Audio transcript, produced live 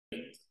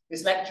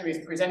This lecture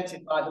is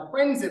presented by the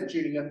Friends of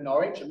Julian of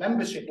Norwich, a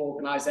membership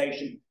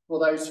organisation for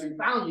those who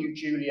value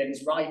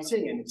Julian's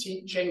writing and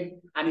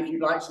teaching. And if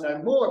you'd like to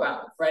know more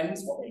about the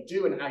Friends, what they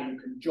do and how you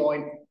can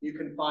join, you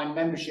can find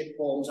membership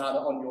forms either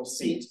on your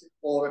seat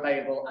or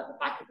available at the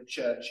back of the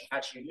church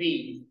as you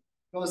leave.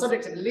 On the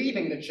subject of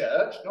leaving the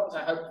church, not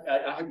that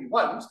I hope you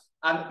won't,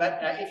 but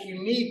if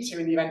you need to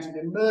in the event of an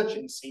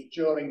emergency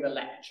during the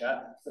lecture,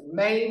 the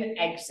main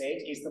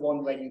exit is the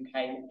one where you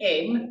came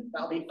in.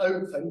 That'll be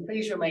open.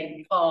 Please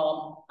remain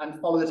calm and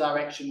follow the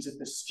directions of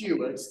the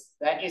stewards.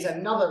 There is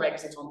another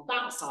exit on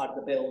that side of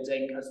the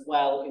building as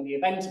well in the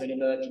event of an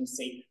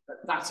emergency, but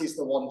that is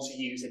the one to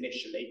use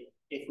initially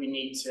if we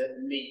need to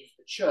leave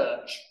the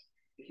church.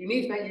 If you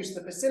need to make use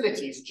of the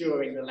facilities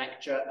during the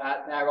lecture,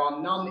 there are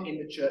none in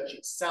the church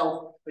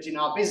itself, but in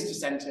our visitor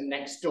centre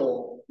next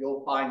door,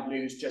 you'll find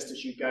loos just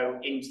as you go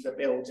into the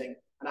building.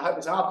 And I hope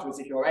that afterwards,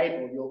 if you're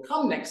able, you'll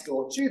come next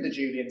door to the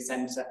Julian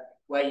Centre,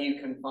 where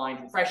you can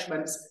find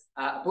refreshments,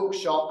 a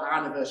bookshop, our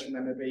anniversary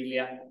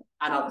memorabilia,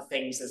 and other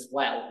things as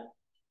well.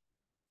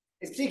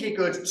 It's particularly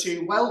good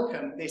to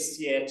welcome this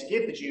year to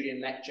give the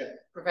Julian lecture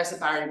Professor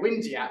Barry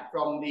Windeatt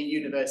from the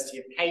University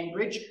of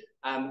Cambridge,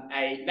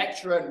 a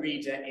lecturer and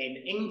reader in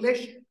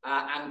English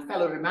and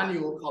fellow of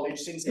Emmanuel College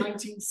since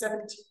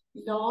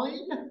 1979.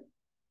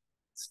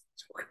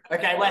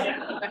 Okay,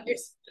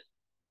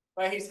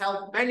 where he's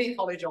held many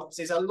college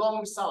offices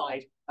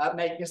alongside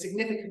making a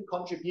significant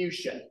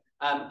contribution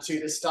to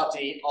the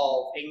study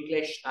of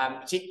English,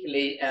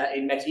 particularly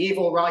in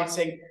medieval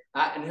writing,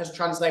 and has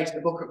translated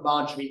the book of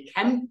Marjorie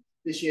Kemp,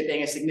 this year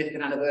being a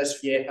significant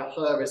anniversary year for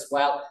her as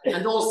well,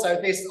 and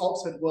also this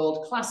Oxford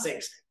World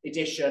Classics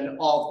edition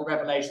of the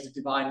Revelations of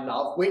Divine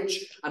Love,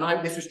 which, and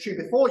this was true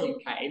before you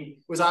came,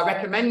 was our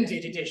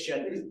recommended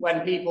edition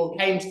when people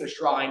came to the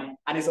shrine,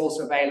 and is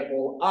also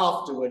available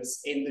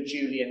afterwards in the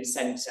Julian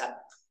Centre.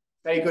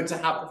 Very good to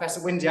have Professor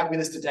Windeatt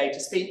with us today to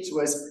speak to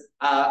us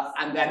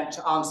and then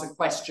to answer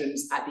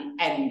questions at the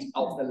end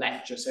of the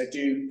lecture. So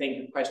do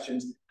think of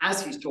questions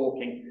as he's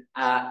talking,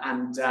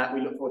 and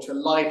we look forward to a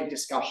lively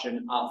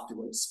discussion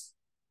afterwards.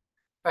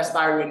 Professor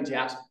Barry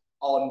Windeatt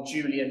on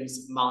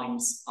Julian's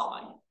mind's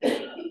eye.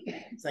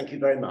 Thank you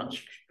very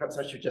much. Perhaps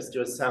I should just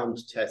do a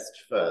sound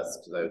test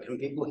first, though. Can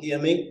people hear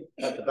me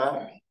at the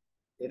back?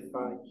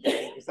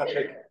 Is that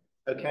okay?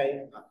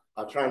 Okay,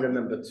 I'll try and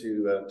remember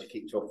to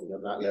keep talking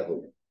at that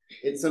level.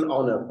 It's an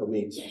honour for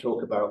me to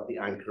talk about the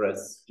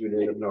anchoress,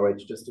 Julian of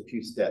Norwich, just a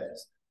few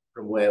steps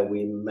from where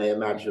we may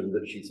imagine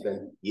that she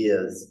spent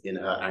years in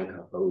her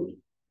anchor hold,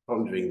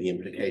 pondering the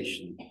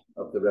implication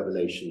of the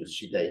revelations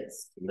she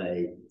dates to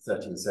May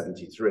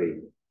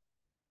 1373.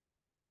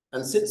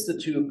 And since the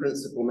two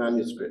principal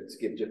manuscripts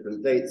give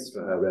different dates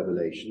for her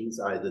revelations,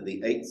 either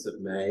the 8th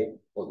of May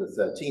or the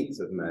 13th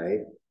of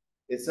May,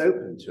 it's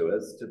open to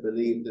us to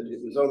believe that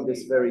it was on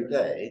this very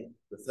day,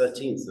 the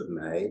 13th of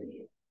May,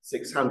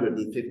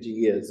 650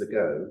 years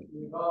ago.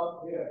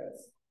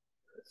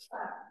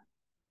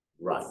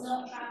 Right. It's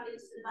not traveling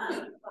to the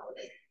moon,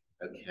 probably.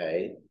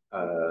 Okay.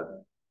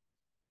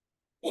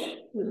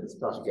 Let's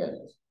start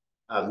again.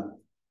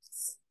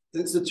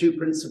 Since the two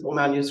principal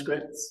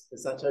manuscripts,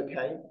 is that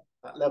okay?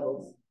 That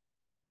level?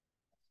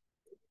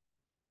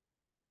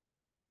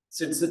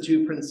 Since the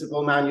two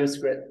principal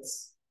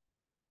manuscripts,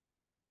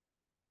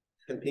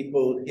 can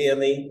people hear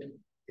me?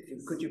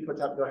 Could you put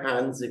up your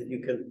hands if you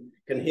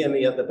can hear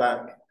me at the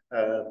back?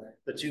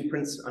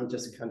 I'm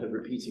just kind of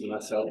repeating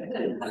myself.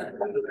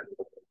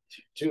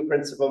 Two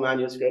principal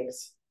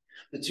manuscripts.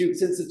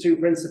 Since the two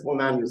principal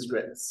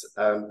manuscripts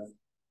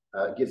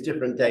give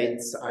different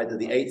dates, either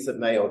the 8th of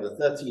May or the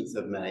 13th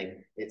of May,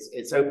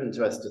 it's open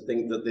to us to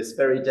think that this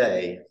very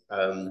day,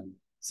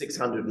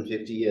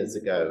 650 years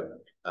ago,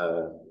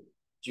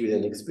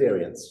 Julian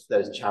experienced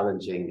those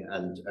challenging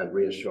and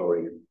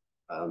reassuring,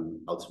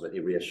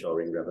 ultimately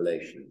reassuring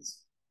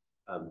revelations.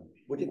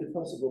 Would it be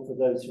possible for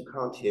those who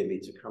can't hear me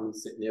to come and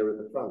sit nearer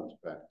the front,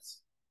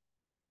 perhaps?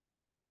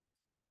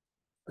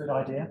 Good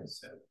idea.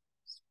 So,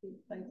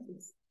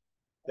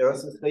 there are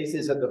some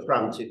spaces at the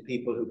front if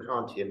people who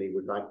can't hear me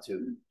would like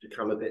to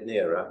come a bit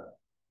nearer.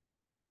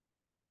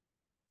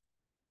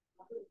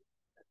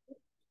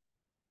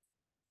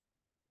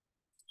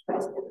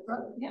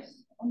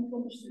 Yes.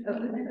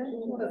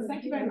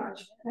 Thank you very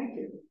much. Thank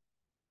you.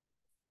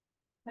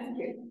 Thank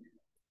you.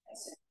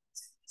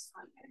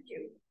 Thank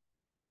you.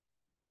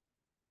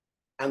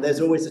 And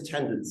there's always a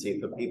tendency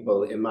for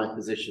people in my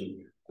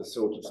position to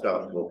sort of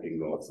start talking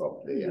more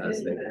softly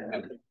as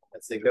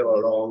they go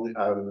along,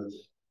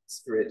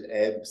 spirit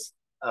ebbs,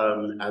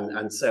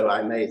 and so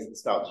I may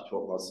start to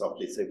talk more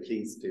softly, so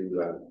please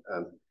do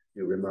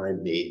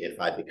remind me if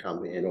I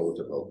become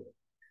inaudible.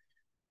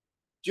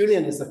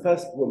 Julian is the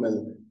first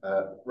woman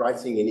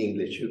writing in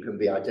English who can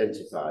be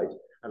identified,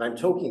 and I'm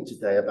talking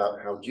today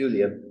about how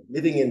Julian,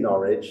 living in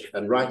Norwich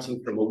and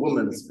writing from a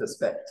woman's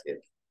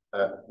perspective,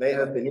 may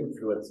have been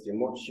influenced in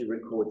what she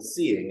records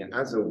seeing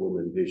as a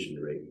woman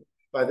visionary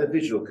by the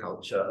visual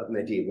culture of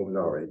medieval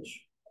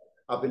Norwich.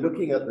 I'll be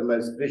looking at the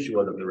most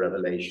visual of the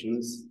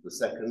revelations, the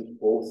 2nd,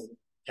 4th,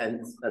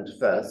 10th, and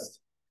 1st,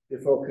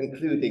 before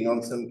concluding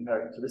on some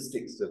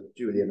characteristics of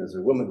Julian as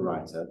a woman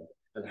writer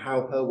and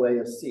how her way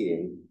of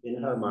seeing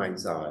in her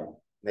mind's eye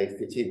may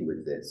fit in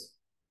with this.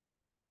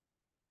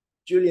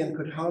 Julian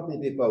could hardly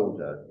be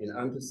bolder in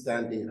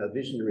understanding her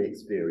visionary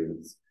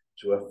experience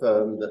to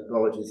affirm that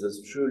God is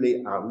as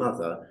truly our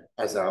mother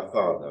as our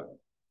father.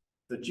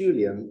 For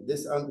Julian,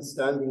 this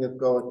understanding of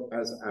God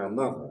as our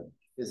mother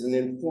is an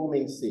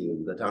informing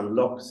theme that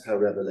unlocks her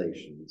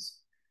revelations.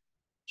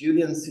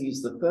 Julian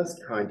sees the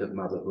first kind of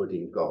motherhood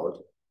in God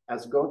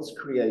as God's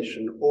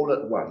creation all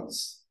at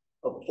once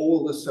of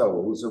all the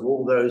souls of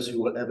all those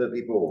who will ever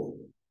be born,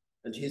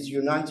 and his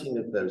uniting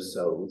of those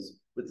souls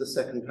with the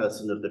second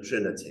person of the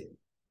Trinity.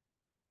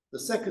 The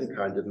second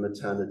kind of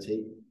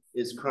maternity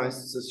is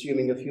Christ's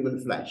assuming of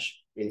human flesh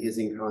in his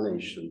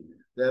incarnation,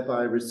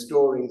 thereby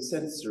restoring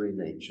sensory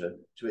nature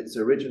to its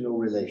original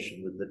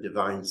relation with the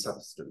divine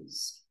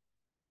substance.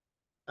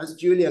 As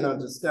Julian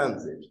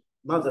understands it,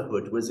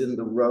 motherhood was in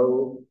the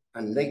role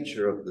and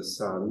nature of the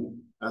Son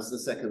as the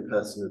second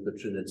person of the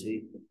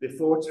Trinity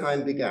before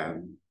time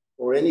began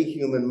or any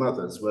human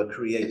mothers were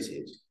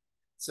created.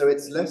 So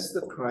it's less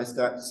that Christ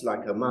acts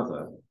like a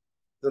mother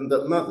than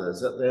that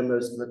mothers at their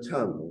most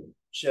maternal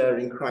share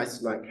in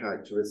Christ-like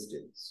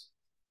characteristics.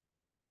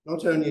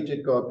 Not only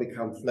did God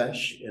become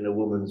flesh in a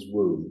woman's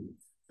womb,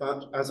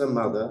 but as a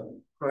mother,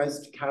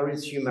 Christ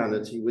carries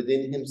humanity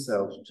within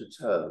himself to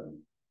term,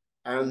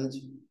 and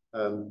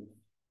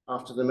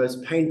after the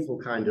most painful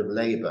kind of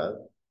labor,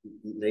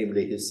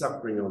 namely his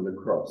suffering on the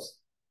cross,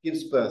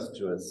 gives birth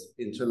to us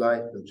into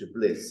life and to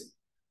bliss,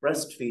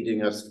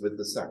 breastfeeding us with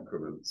the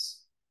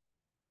sacraments.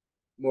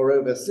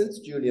 Moreover, since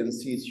Julian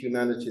sees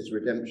humanity's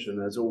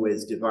redemption as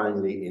always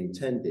divinely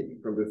intended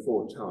from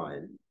before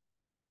time,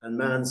 and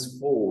man's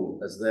fall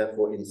as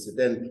therefore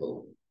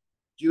incidental,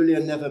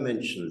 Julian never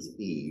mentions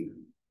Eve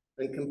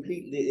and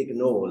completely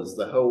ignores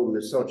the whole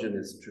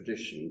misogynist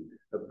tradition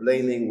of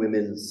blaming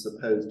women's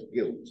supposed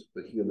guilt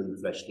for human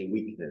fleshly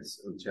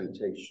weakness and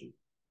temptation.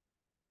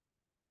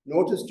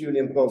 Nor does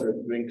Julian bother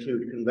to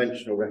include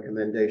conventional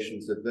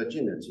recommendations of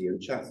virginity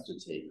and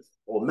chastity,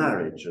 or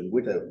marriage and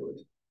widowhood,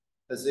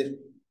 as if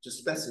to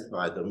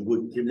specify them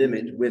would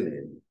delimit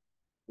women,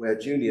 where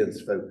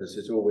Julian's focus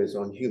is always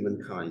on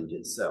humankind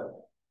itself.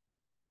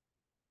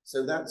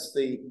 So that's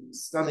the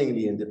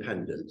stunningly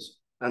independent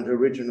and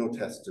original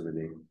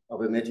testimony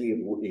of a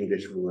medieval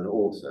English woman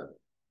author.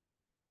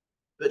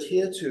 But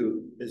here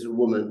too is a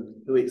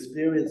woman who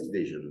experienced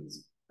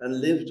visions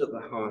and lived at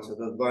the heart of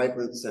a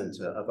vibrant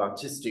centre of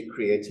artistic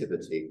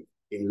creativity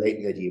in late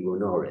medieval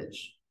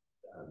Norwich.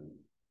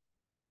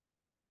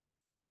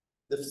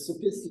 The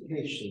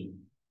sophistication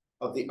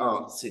of the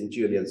arts in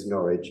Julian's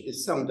Norwich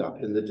is summed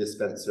up in the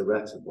dispenser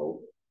retable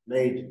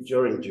made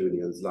during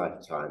Julian's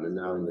lifetime and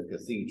now in the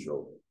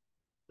cathedral.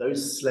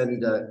 Those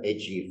slender,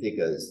 edgy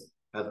figures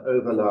have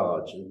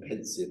overlarge and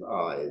pensive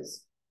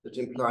eyes that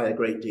imply a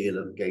great deal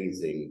of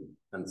gazing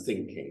and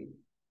thinking.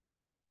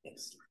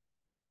 Next.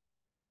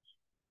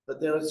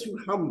 But there are two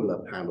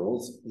humbler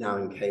panels now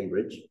in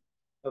Cambridge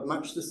of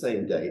much the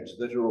same date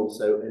that are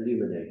also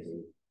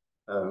illuminating.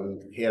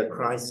 Here,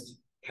 Christ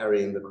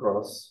carrying the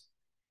cross,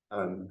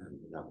 and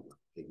other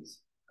things,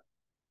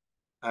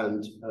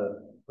 and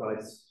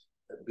Christ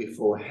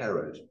before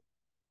Herod.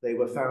 They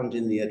were found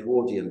in the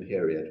Edwardian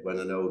period when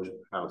an old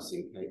house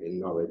in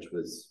Norwich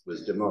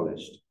was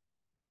demolished.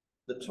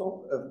 The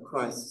top of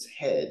Christ's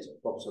head,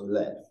 bottom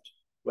left,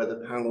 where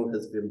the panel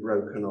has been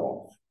broken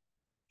off,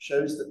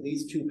 shows that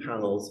these two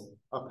panels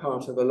are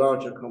part of a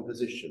larger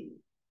composition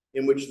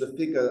in which the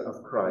figure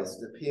of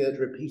Christ appeared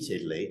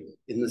repeatedly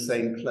in the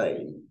same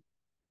plane.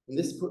 And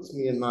this puts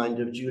me in mind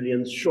of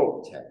Julian's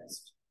short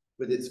text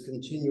with its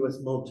continuous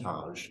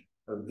montage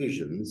of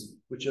visions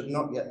which have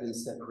not yet been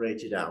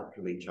separated out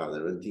from each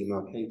other and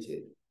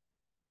demarcated.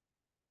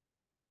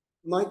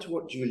 Might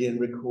what Julian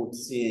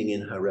records seeing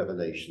in her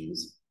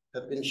revelations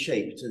have been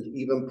shaped and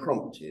even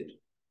prompted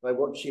by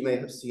what she may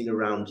have seen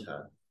around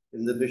her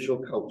in the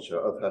visual culture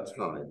of her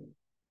time?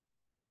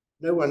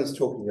 No one is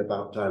talking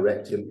about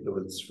direct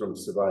influence from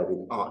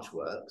surviving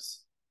artworks,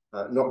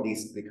 not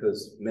least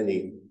because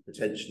many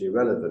potentially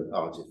relevant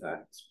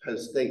artifacts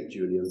postdate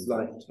Julian's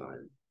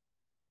lifetime.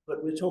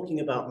 But we're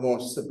talking about more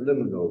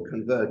subliminal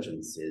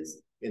convergences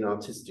in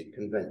artistic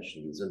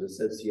conventions and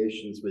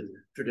associations with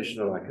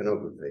traditional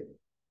iconography,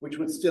 which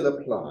would still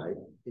apply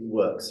in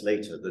works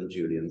later than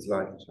Julian's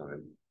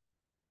lifetime.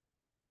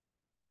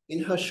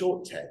 In her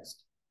short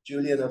text,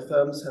 Julian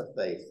affirms her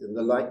faith in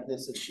the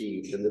likeness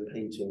achieved in the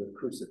painting of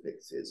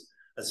crucifixes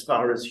as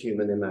far as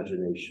human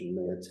imagination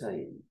may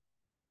attain.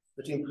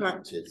 But in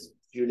practice,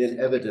 Julian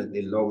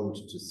evidently longed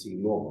to see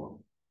more,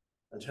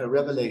 and her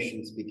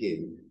revelations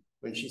begin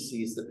when she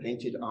sees the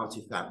painted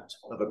artifact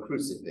of a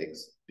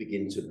crucifix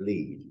begin to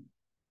bleed.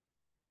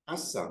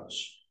 As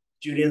such,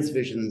 Julian's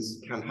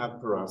visions can have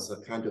for us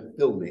a kind of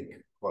filmic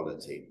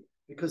quality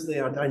because they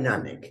are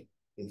dynamic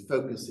in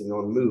focusing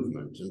on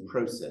movement and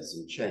process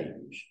and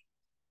change.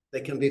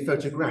 They can be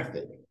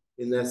photographic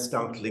in their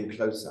startling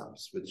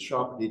close-ups with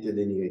sharply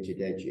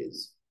delineated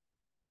edges.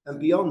 And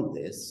beyond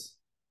this,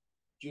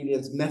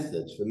 Julian's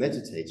method for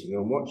meditating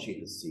on what she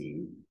has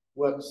seen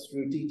works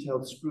through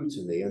detailed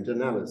scrutiny and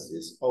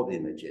analysis of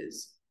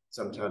images,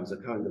 sometimes a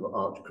kind of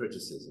art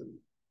criticism.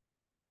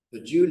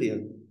 For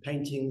Julian,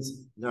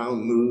 paintings now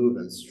move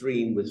and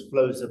stream with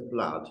flows of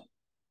blood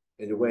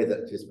in a way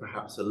that is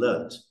perhaps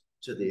alert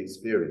to the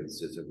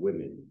experiences of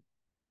women.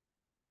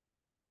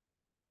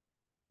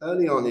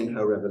 Early on in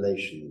her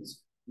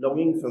revelations,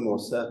 longing for more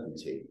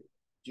certainty,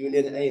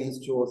 Julian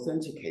aims to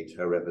authenticate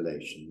her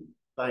revelation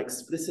by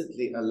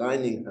explicitly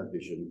aligning her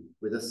vision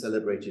with a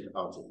celebrated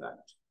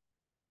artifact.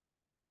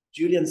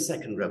 Julian's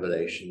second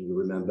revelation, you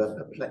remember,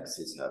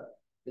 perplexes her,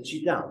 and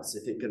she doubts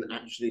if it can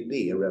actually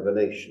be a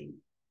revelation.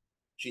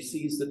 She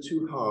sees the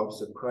two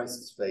halves of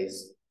Christ's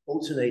face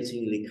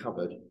alternatingly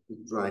covered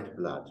with dried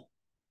blood.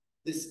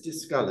 This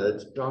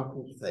discolored,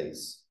 darkened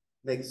face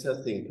makes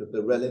her think of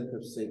the relic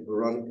of St.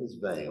 Veronica's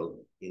veil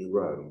in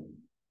Rome.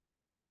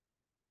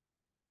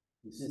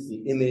 This is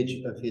the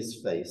image of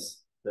his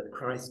face that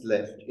Christ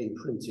left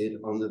imprinted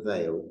on the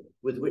veil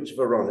with which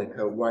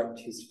Veronica wiped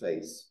his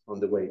face on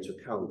the way to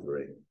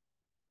Calvary.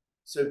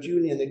 So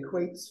Julian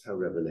equates her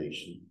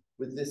revelation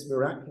with this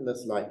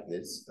miraculous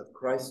likeness of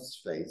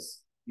Christ's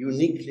face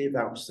uniquely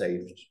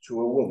vouchsafed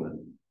to a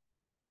woman.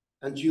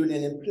 And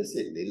Julian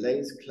implicitly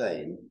lays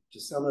claim to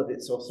some of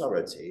its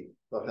authority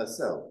for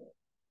herself.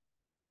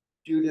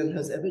 Julian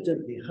has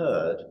evidently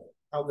heard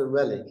how the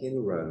relic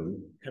in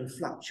Rome can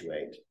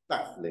fluctuate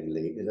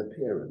bafflingly in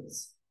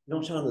appearance,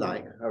 not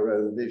unlike her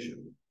own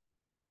vision.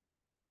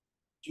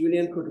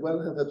 Julian could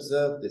well have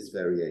observed this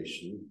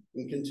variation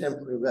in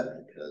contemporary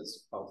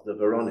replicas of the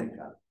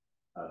Veronica.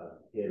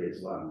 Here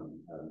is one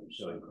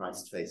showing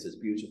Christ's face as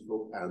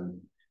beautiful,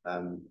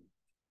 and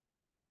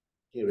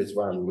here is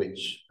one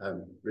which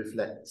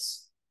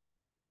reflects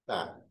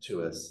back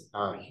to us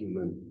our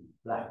human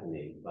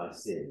blackening by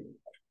sin,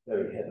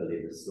 very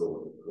heavily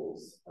restored, of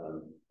course,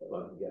 but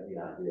one can get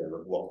the idea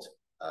of what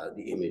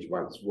the image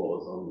once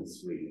was on the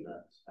screen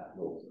at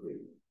North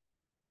Green.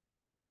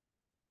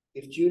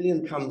 If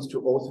Julian comes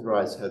to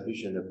authorize her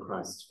vision of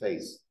Christ's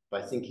face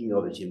by thinking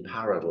of it in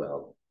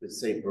parallel with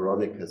St.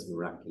 Veronica's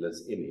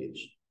miraculous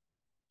image,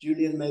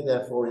 Julian may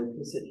therefore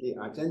implicitly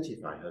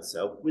identify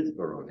herself with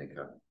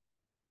Veronica.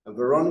 And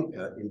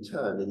Veronica, in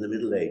turn, in the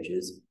Middle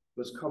Ages,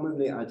 was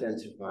commonly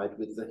identified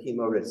with the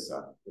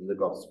Hemorrhissa in the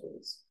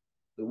Gospels,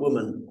 the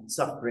woman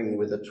suffering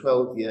with a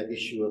 12-year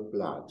issue of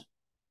blood,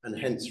 and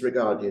hence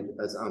regarded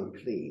as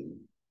unclean,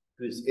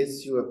 whose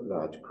issue of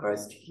blood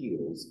Christ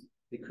heals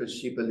because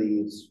she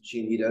believes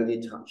she need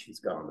only touch his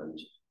garment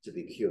to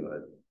be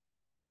cured.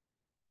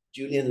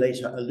 Julian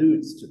later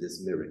alludes to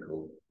this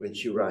miracle when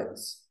she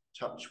writes,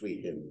 "Touch we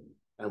him,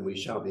 and we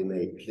shall be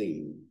made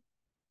clean,"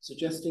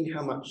 suggesting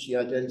how much she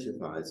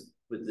identifies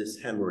with this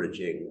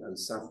hemorrhaging and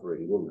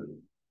suffering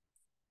woman.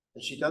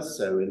 And she does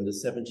so in the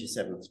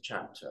 77th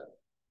chapter,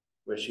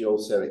 where she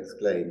also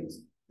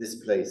exclaims, "This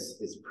place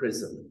is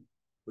prison,"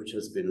 which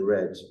has been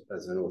read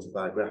as an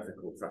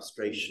autobiographical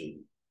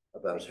frustration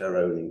about her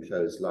own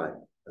enclosed life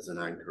as an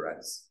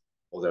anchoress,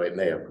 although it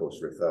may, of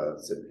course, refer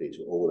simply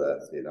to all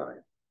earthly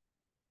life.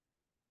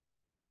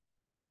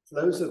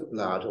 Flows of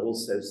blood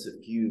also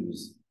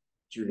suffuse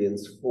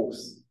Julian's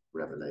fourth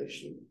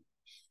revelation,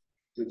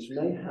 which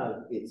may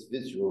have its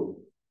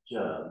visual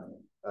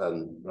germ,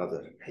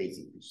 rather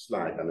hazy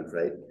slide, I'm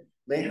afraid,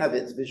 may have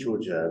its visual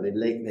germ in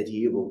late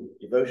medieval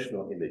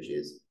devotional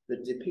images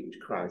that depict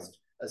Christ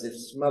as if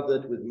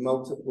smothered with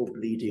multiple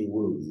bleeding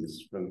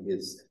wounds from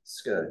his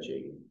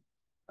scourging,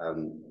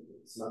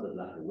 smothered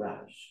like a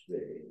rash,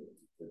 really,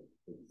 you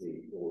can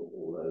see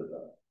all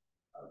over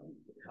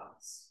the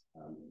cuts.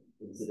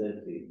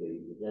 Incidentally,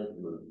 the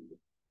gentleman,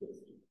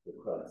 the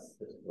Christ,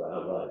 to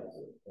our right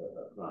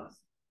of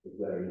Christ, is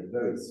wearing a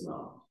very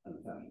smart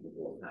and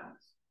fashionable hat,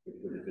 which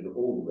would have been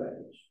all the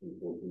rage in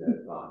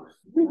 1405.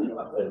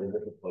 Up there in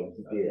little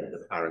pointy beard,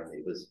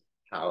 apparently, was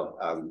how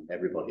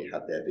everybody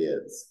had their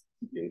beards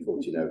in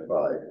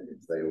 1405.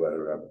 They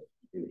were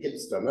in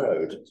hipster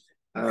mode.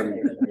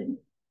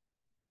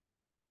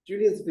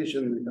 Julian's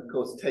vision, of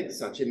course, takes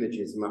such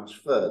images much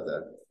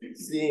further,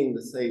 seeing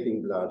the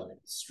saving blood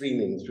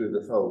streaming through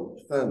the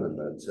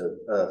firmament of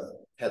earth,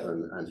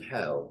 heaven, and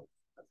hell.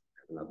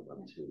 Another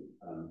one too.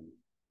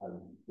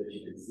 But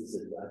you can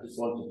see, I just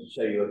wanted to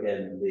show you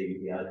again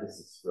this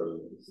is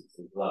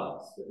from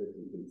glass, but as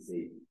you can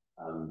see,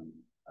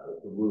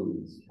 the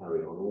wounds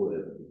carry on all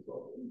over his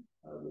body,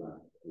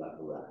 like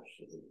a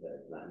rash, as it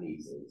said, like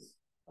measles,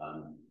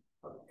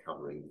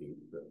 covering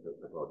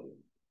the body.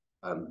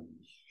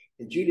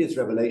 In Julian's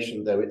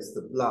revelation, though, it's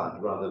the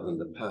blood rather than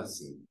the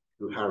person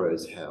who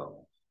harrows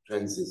hell,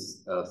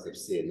 cleanses earth of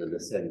sin, and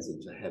ascends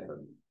into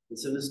heaven.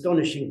 It's an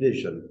astonishing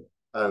vision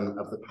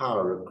of the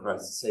power of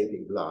Christ's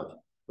saving blood.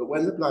 But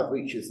when the blood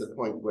reaches the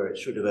point where it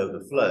should have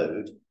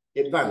overflowed,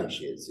 it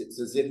vanishes. It's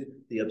as if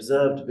the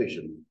observed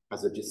vision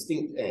has a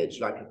distinct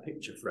edge, like a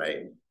picture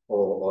frame,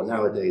 or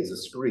nowadays a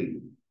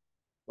screen.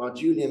 While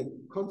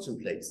Julian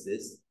contemplates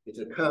this, it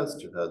occurs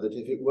to her that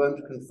if it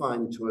weren't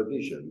confined to a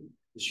vision,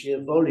 the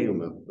sheer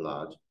volume of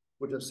blood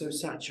would have so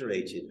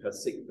saturated her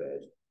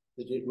sickbed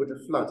that it would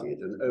have flooded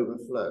and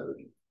overflowed.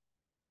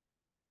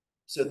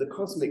 So the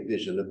cosmic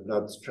vision of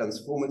blood's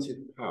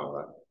transformative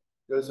power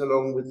goes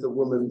along with the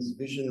woman's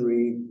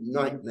visionary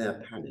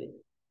nightmare panic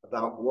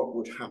about what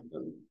would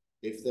happen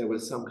if there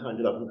was some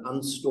kind of an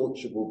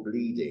unstaunchable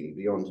bleeding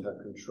beyond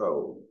her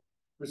control,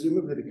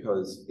 presumably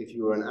because if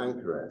you were an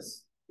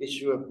anchoress,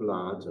 issue of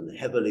blood and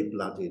heavily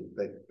blooded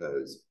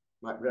bedclothes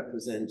might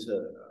represent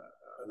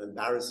an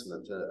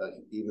embarrassment,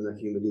 even a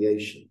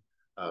humiliation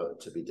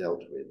to be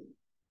dealt with.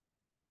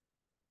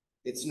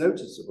 It's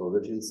noticeable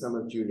that in some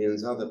of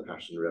Julian's other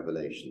passion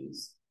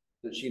revelations,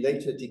 that she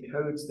later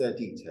decodes their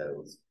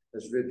details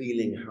as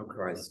revealing how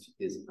Christ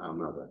is our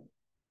mother.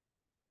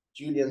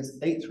 Julian's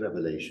 8th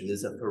revelation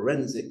is a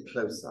forensic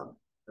close-up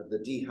of the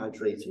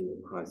dehydrating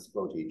of Christ's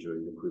body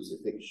during the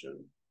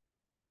crucifixion.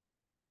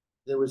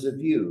 There was a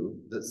view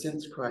that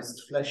since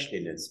Christ's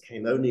fleshliness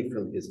came only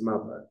from his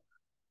mother,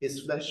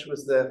 his flesh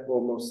was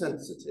therefore more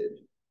sensitive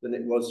than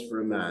it was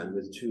for a man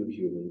with 2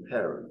 human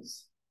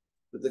parents,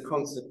 with the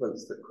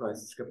consequence that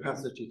Christ's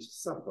capacity to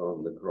suffer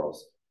on the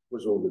cross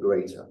was all the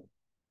greater.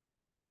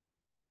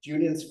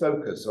 Julian's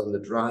focus on the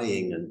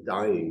drying and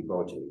dying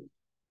body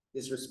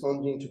is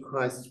responding to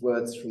Christ's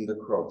words from the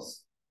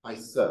cross, "I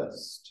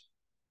thirst,"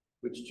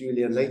 which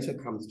Julian later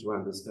comes to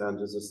understand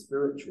as a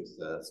spiritual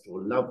thirst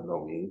or love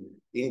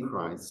longing in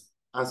Christ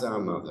as our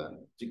mother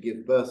to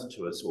give birth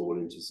to us all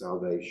into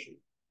salvation.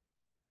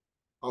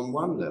 On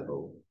one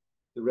level,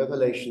 the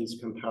revelation's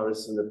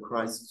comparison of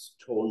Christ's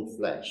torn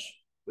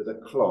flesh with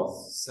a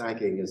cloth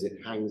sagging as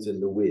it hangs in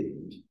the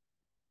wind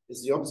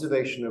is the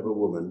observation of a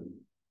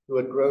woman who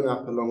had grown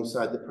up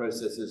alongside the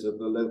processes of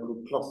the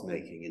local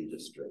cloth-making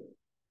industry,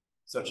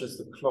 such as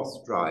the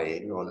cloth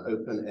drying on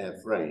open-air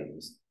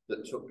frames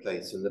that took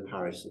place in the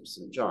parish of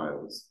St.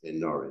 Giles in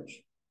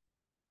Norwich.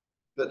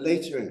 But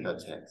later in her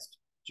text,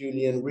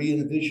 Julian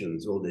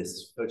re-envisions all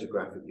this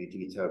photographically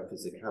detailed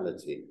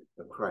physicality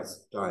of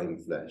Christ's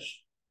dying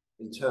flesh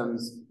in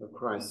terms of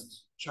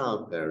Christ's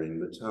childbearing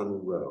maternal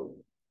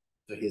role,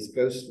 for his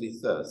ghostly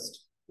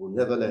thirst will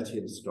never let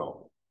him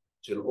stop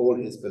till all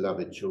his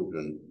beloved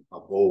children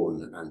are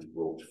born and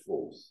brought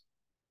forth.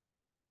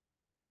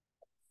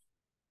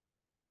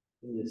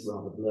 In this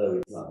rather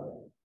blurry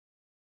slide,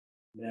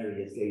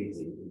 Mary is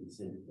gazing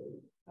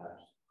intently at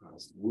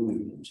Christ's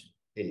wound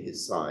in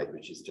his side,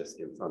 which is just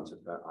in front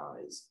of her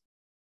eyes.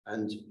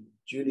 And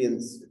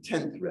Julian's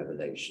 10th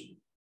revelation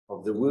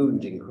of the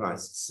wound in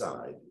Christ's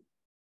side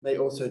may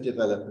also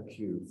develop a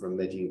cue from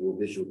medieval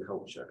visual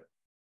culture,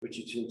 which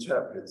it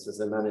interprets as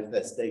a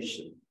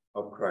manifestation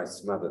of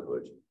Christ's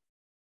motherhood.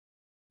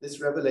 This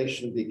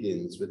revelation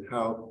begins with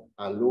how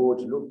our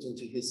Lord looked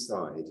into his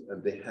side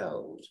and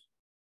beheld,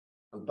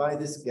 and by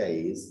this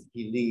gaze,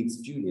 he leads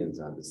Julian's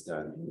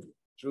understanding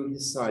through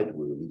his side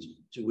wound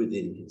to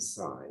within his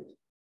side.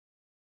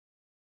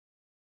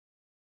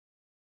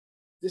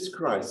 This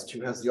Christ,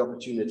 who has the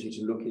opportunity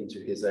to look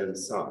into his own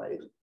side,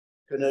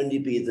 can only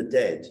be the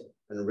dead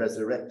and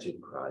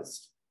resurrected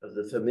Christ of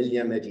the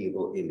familiar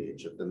medieval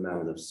image of the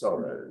Man of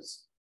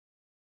Sorrows,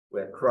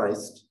 where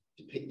Christ,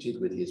 depicted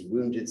with his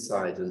wounded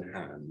side and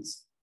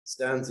hands,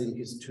 stands in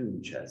his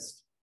tomb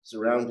chest,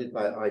 surrounded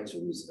by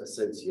items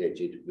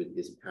associated with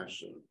his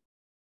passion.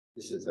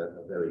 This is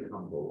a very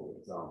humble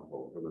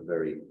example from a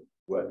very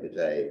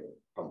workaday,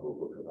 humble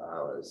book of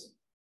hours.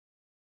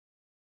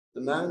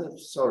 The Man of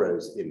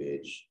Sorrows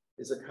image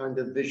is a kind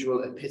of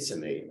visual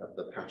epitome of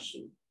the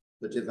Passion,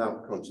 the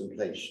devout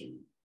contemplation,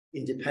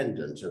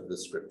 independent of the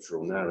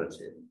scriptural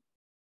narrative.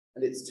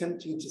 And it's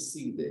tempting to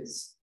see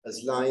this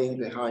as lying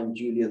behind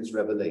Julian's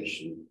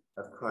revelation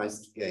of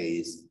Christ's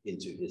gaze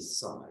into his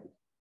side,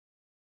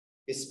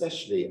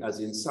 especially as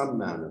in some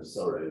Man of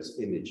Sorrows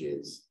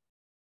images,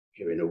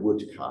 here in a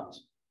woodcut,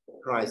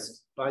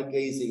 Christ, by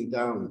gazing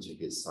down to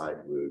his side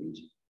wound,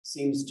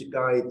 seems to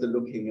guide the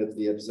looking of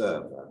the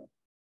observer,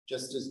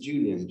 just as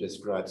Julian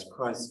describes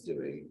Christ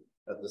doing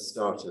at the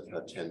start of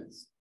her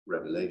 10th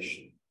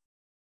revelation.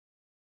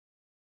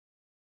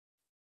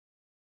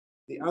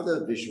 The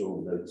other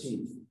visual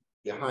motif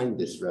behind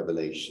this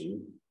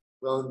revelation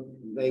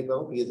may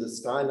well be the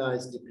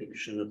stylized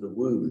depiction of the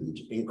wound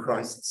in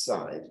Christ's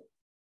side,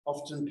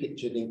 often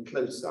pictured in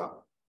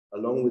close-up,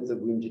 along with the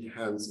wounded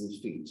hands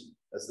and feet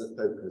as the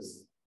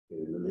focus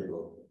here in the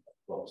middle,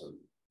 bottom,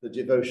 the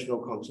devotional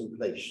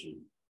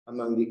contemplation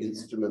among the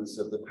instruments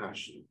of the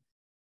Passion,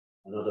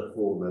 another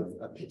form of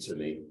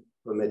epitome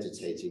for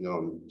meditating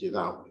on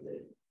devoutly.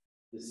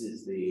 This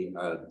is the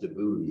De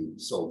Boon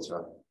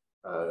Psalter,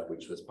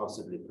 which was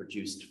possibly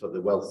produced for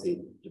the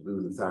wealthy De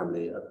Boon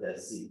family at their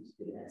seat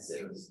in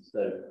Essex,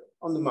 so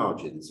on the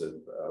margins of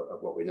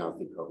what we now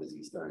think of as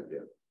East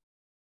Anglia.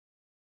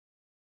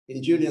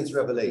 In Julian's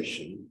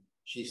revelation,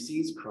 she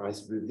sees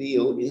Christ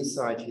reveal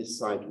inside his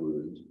side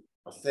wound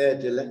a fair,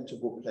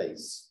 delectable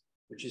place,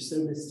 which is so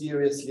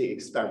mysteriously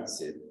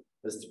expansive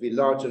as to be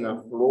large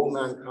enough for all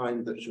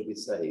mankind that shall be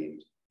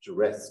saved to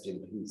rest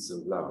in peace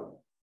and love.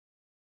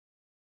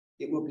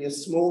 It would be a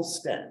small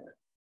step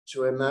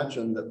to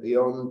imagine that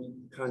beyond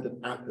the kind of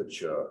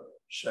aperture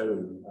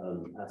shown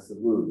as the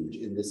wound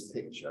in this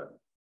picture,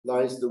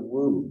 lies the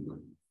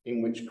womb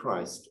in which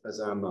Christ, as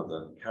our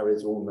mother,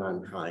 carries all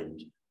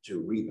mankind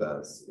to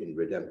rebirth in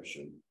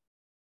redemption.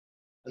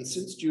 And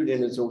since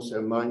Julian is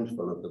also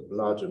mindful of the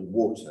blood and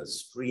water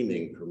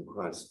streaming from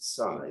Christ's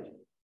side,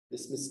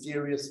 this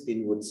mysterious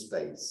inward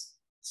space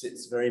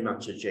sits very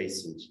much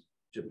adjacent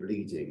to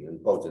bleeding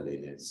and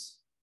bodiliness.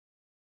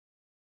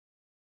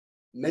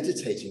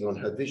 Meditating on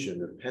her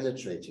vision of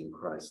penetrating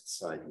Christ's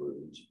side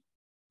wound,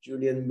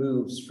 Julian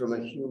moves from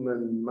a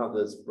human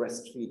mother's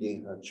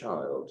breastfeeding her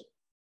child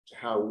to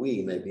how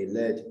we may be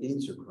led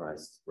into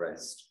Christ's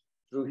breast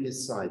through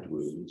his side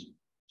wound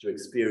to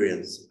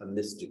experience a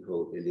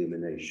mystical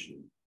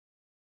illumination.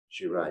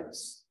 She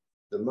writes,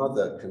 "The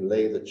mother can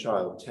lay the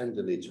child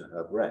tenderly to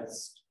her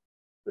breast,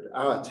 but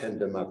our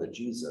tender mother,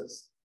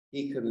 Jesus,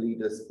 he can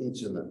lead us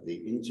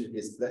intimately into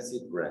his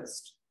blessed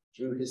breast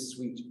through his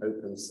sweet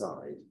open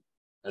side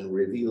and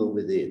reveal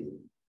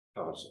within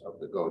part of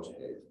the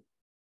Godhead."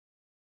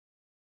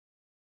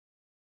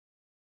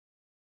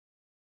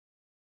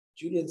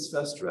 Julian's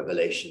first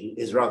revelation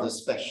is rather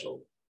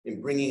special in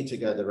bringing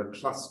together a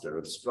cluster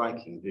of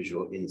striking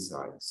visual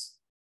insights.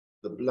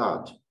 The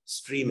blood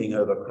streaming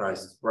over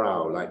Christ's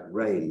brow like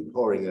rain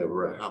pouring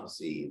over a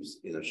house eaves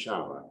in a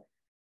shower,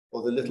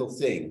 or the little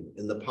thing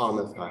in the palm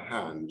of her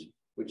hand,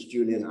 which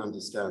Julian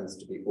understands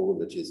to be all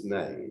that is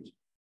made,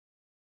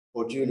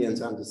 or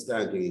Julian's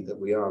understanding that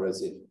we are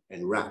as if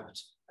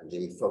enwrapped and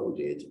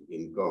enfolded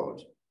in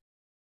God.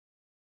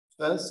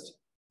 First,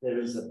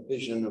 there is a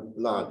vision of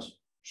blood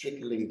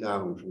trickling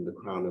down from the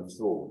crown of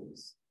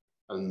thorns.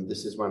 And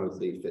this is one of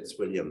the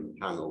Fitzwilliam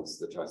panels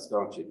that I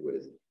started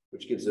with,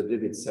 which gives a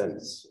vivid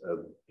sense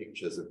of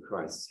pictures of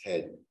Christ's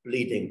head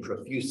bleeding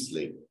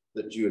profusely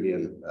that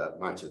Julian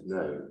might have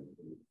known.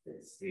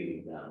 It's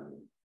streaming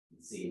down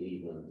and seen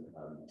even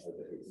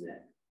over his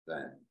neck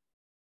there.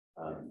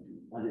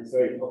 And it's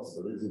very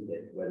possible, isn't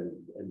it,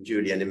 when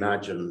Julian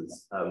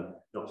imagines not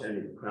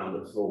only the crown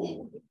of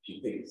thorns, but she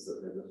thinks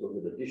that there's a sort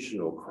of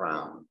additional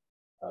crown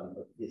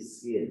of his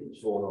skin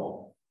torn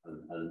off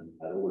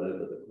and all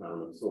over the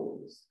crown of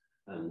thorns.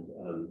 And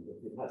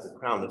if it has a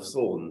crown of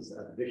thorns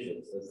as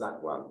vicious as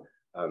that one,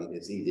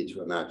 it's easy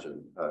to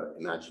imagine,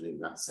 imagining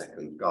that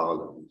second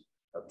garland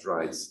of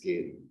dried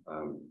skin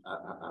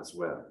as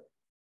well.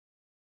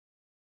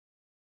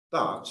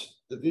 But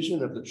the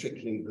vision of the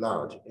trickling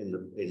blood in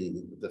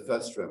the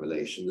first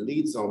revelation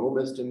leads on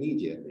almost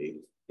immediately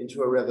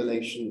into a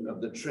revelation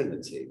of the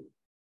Trinity,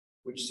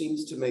 which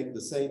seems to make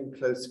the same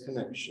close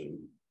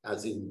connection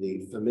as in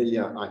the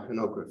familiar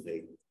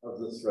iconography of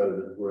the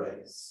throne of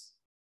grace,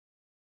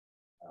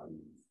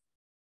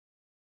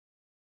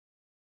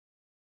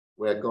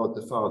 where God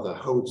the Father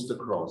holds the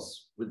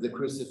cross with the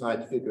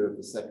crucified figure of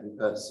the second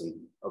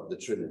person of the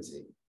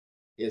Trinity.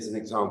 Here's an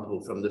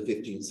example from the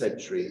 15th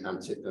century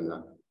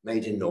antiphona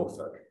made in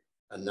Norfolk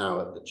and now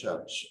at the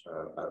church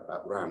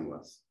at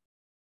Ramworth.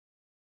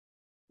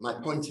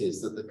 My point is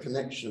that the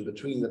connection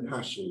between the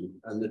Passion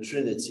and the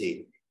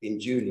Trinity in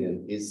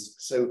Julian is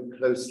so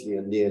closely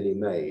and nearly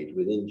made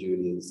within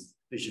Julian's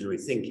visionary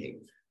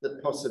thinking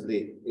that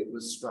possibly it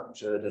was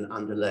structured and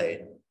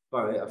underlaid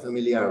by a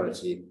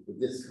familiarity with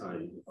this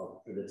kind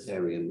of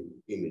Trinitarian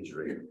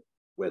imagery,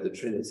 where the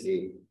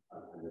Trinity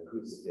and the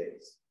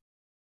crucifix,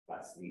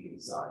 that's the leading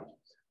side,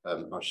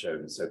 are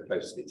shown so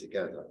closely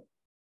together.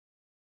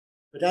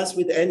 But as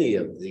with any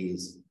of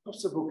these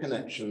possible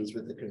connections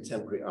with the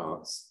contemporary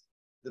arts,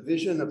 the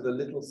vision of the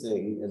little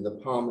thing in the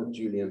palm of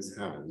Julian's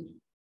hand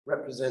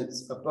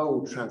represents a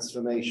bold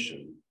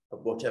transformation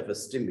of whatever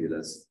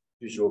stimulus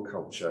visual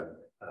culture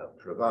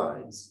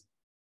provides.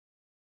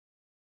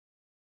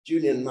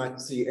 Julian might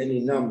see any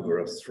number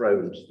of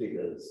throned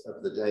figures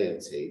of the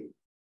deity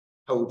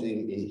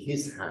holding in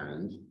his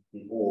hand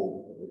the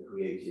orb of the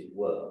created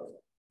world.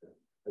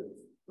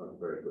 Not a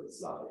very good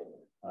slide.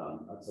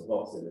 That's a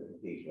box in the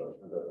cathedral,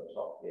 and at the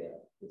top here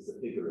is the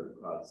figure of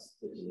Christ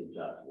sitting in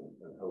judgment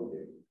and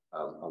holding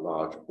a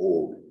large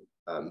orb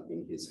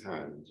in his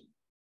hand.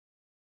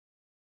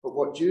 But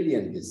what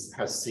Julian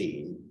has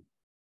seen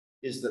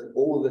is that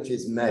all that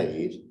is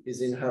made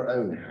is in her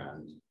own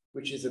hand,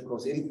 which is, of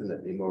course,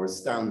 infinitely more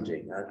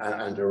astounding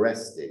and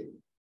arresting,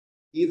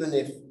 even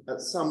if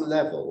at some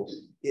level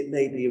it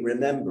may be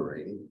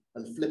remembering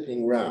and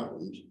flipping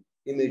round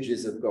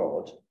images of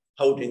God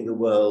holding the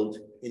world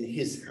in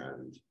his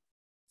hand.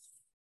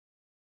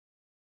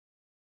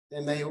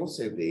 There may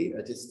also be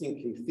a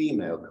distinctly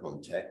female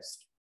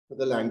context for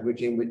the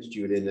language in which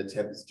Julian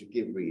attempts to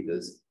give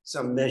readers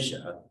some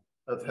measure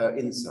of her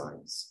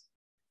insights.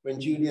 When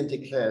Julian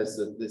declares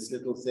that this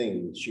little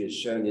thing she has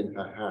shown in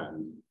her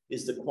hand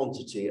is the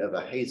quantity of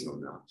a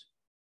hazelnut,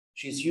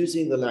 she's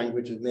using the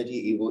language of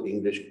medieval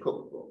English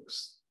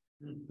cookbooks.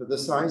 For the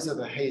size of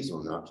a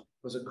hazelnut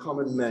was a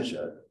common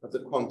measure of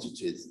the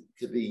quantities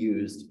to be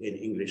used in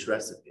English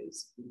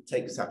recipes.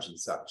 Take such and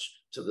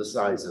such to the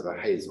size of a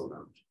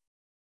hazelnut.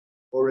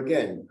 Or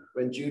again,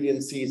 when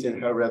Julian sees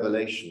in her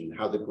revelation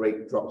how the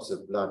great drops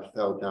of blood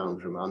fell down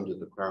from under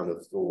the crown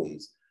of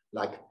thorns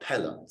like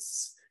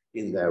pellets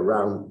in their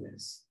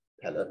roundness,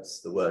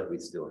 pellets, the word we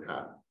still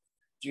have,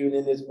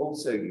 Julian is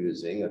also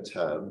using a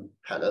term,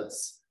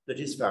 pellets, that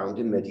is found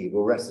in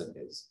medieval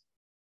recipes.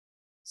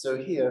 So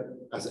here,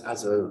 as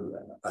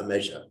a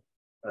measure,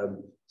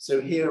 so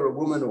here a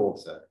woman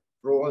author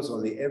draws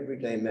on the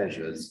everyday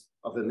measures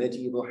of a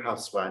medieval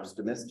housewife's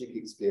domestic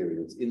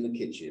experience in the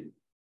kitchen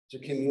to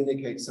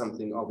communicate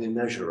something of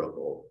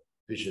immeasurable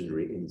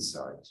visionary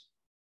insight.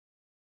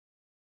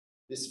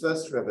 This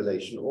first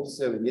revelation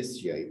also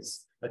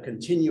initiates a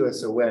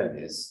continuous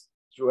awareness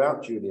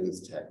throughout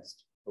Julian's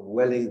text of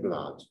welling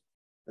blood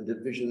and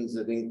of visions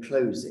of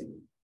enclosing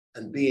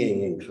and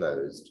being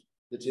enclosed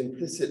that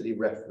implicitly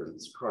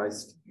reference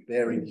Christ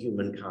bearing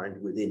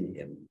humankind within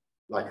him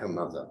like a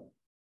mother.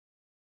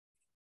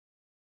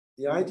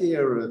 The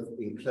idea of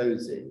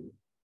enclosing,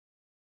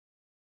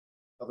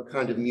 of a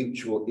kind of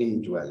mutual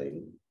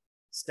indwelling,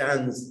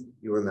 stands,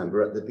 you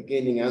remember, at the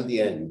beginning and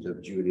the end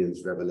of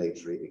Julian's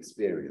revelatory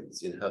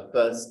experience in her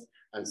first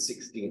and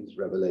 16th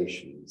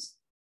revelations.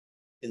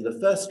 In the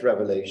first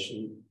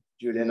revelation,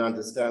 Julian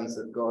understands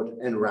that God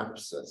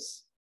enwraps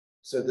us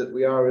so that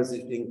we are as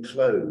if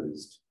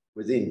enclosed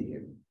within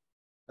him.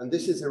 And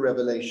this is a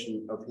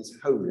revelation of his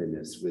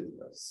holiness with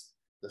us,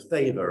 the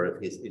favor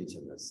of his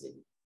intimacy.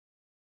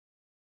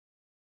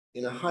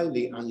 In a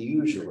highly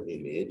unusual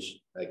image,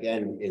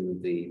 again in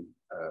the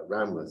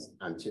Ramworth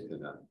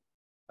Antiphona,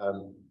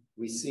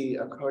 we see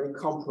a very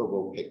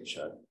comparable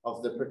picture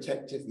of the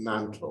protective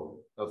mantle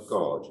of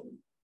God.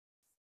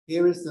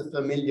 Here is the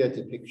familiar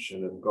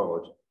depiction of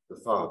God,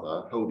 the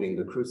Father, holding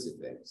the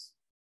crucifix,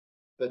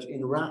 but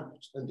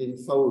enwrapped and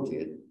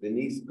enfolded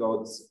beneath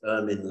God's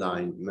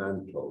ermine-lined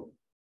mantle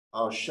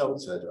are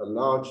sheltered a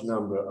large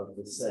number of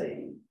the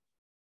same.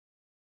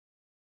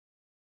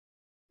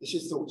 This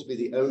is thought to be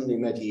the only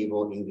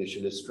medieval English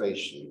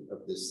illustration of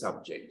this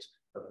subject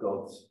of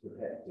God's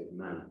protective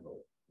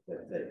mantle,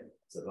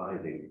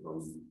 surviving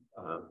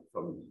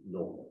from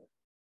Norwich.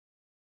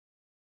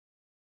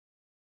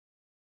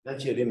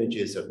 Plenty of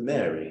images of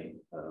Mary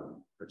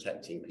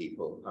protecting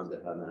people under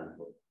her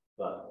mantle,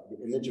 but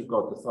the image of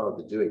God the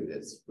Father doing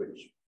this,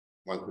 which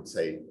one could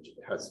say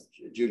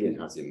Julian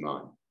has in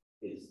mind,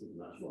 is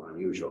much more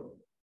unusual.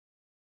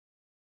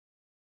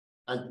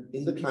 And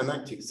in the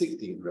climactic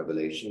 16th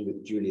revelation,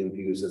 which Julian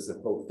views as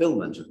the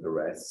fulfillment of the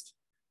rest,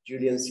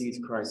 Julian sees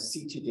Christ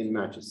seated in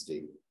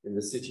majesty in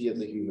the city of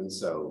the human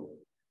soul,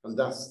 and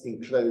thus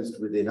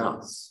enclosed within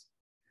us.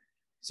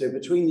 So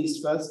between these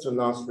first and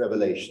last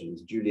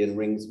revelations, Julian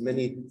rings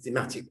many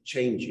thematic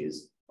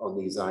changes on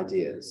these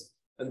ideas.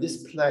 And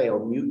this play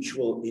on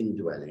mutual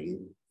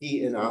indwelling,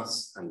 he in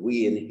us and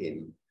we in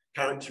him,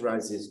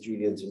 characterizes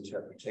Julian's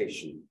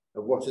interpretation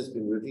of what has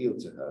been revealed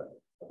to her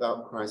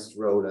about Christ's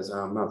role as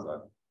our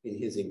mother in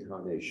his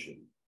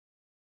incarnation.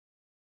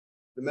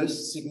 The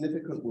most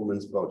significant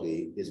woman's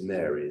body is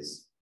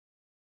Mary's.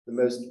 The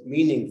most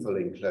meaningful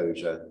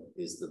enclosure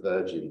is the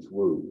Virgin's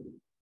womb.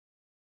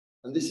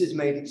 And this is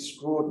made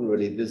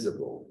extraordinarily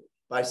visible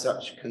by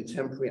such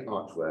contemporary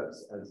artworks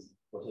as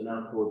what are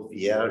now called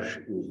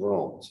Vierges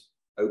Ouvrantes,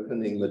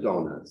 opening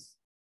Madonnas.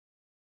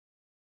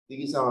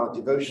 These are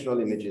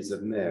devotional images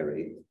of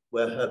Mary,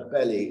 where her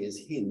belly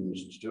is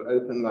hinged to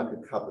open like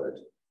a cupboard,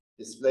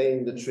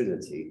 displaying the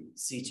Trinity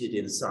seated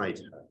inside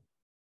her.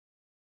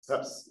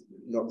 Perhaps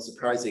not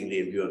surprisingly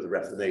in view of the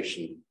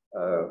Reformation,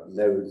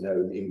 no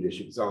known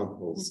English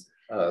examples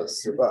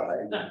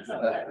survive.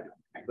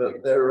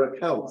 But there are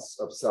accounts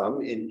of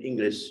some in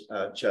English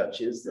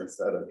churches. There's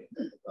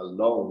a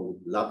long,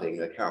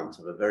 loving account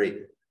of a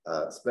very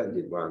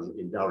splendid one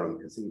in Durham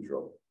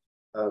Cathedral.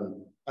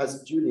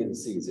 As Julian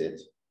sees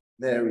it,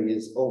 Mary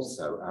is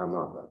also our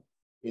mother,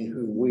 in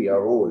whom we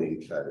are all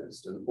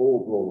enclosed and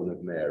all born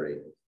of Mary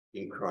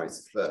in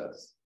Christ's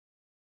birth.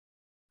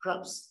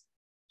 Perhaps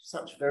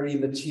such very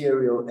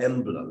material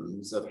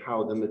emblems of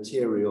how the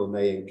material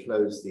may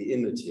enclose the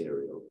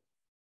immaterial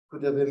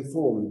could have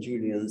informed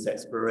Julian's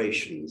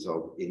explorations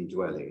of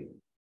indwelling.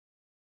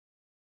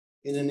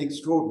 In an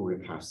extraordinary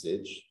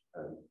passage,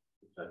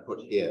 I put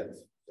here,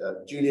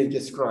 Julian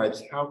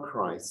describes how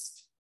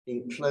Christ,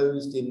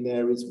 enclosed in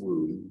Mary's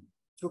womb,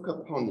 took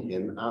upon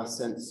him our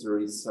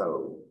sensory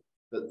soul,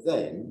 but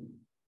then,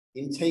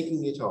 in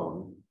taking it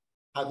on,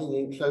 having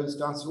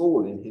enclosed us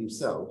all in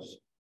himself,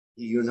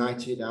 he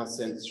united our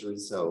sensory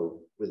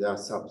soul with our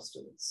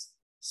substance.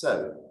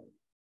 So,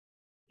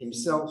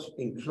 himself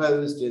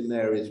enclosed in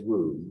Mary's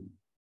womb,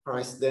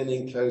 Christ then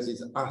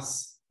encloses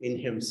us in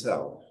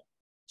himself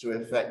to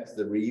effect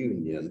the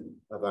reunion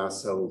of our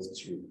soul's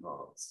two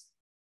parts.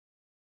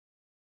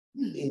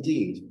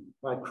 Indeed,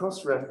 by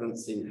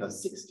cross-referencing her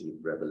 16th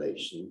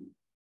revelation,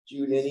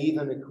 Julian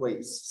even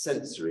equates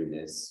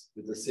sensoriness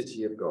with the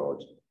city of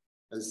God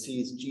and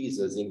sees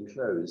Jesus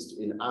enclosed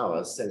in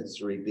our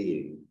sensory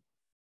being,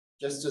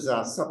 just as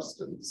our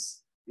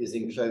substance is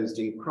enclosed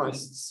in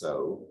Christ's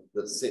soul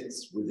that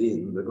sits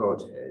within the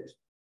Godhead.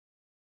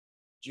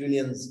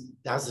 Julian's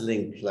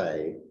dazzling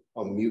play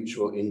on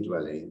mutual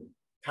indwelling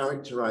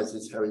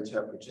characterizes her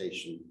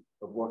interpretation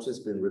of what has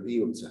been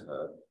revealed to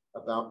her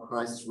about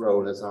Christ's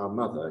role as our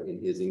mother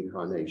in his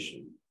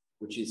incarnation,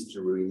 which is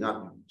to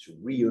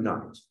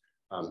reunite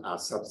our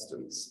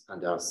substance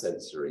and our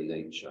sensory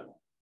nature.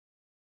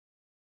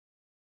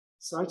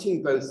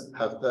 Citing both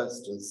her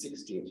first and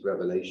 16th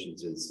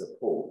revelations in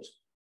support,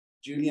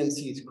 Julian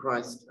sees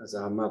Christ as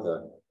our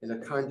mother in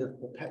a kind of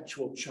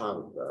perpetual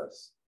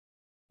childbirth,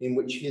 in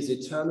which his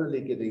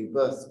eternally giving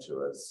birth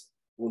to us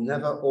will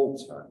never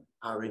alter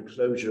our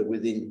enclosure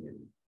within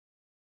him.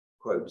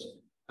 Quote,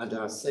 "And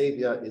our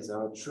Saviour is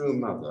our true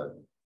mother,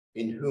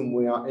 in whom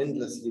we are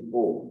endlessly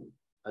born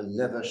and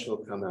never shall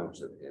come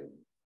out of him."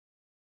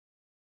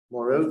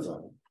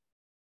 Moreover,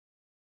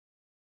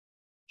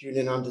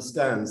 Julian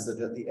understands that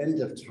at the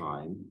end of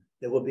time,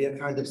 there will be a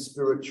kind of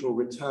spiritual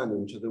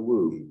returning to the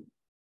womb,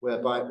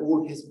 whereby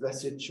all his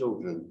blessed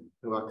children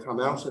who are come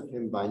out of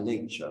him by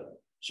nature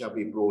shall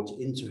be brought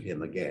into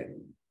him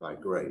again by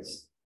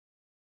grace.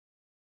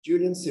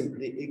 Julian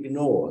simply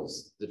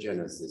ignores the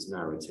Genesis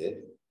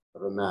narrative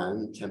of a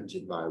man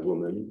tempted by a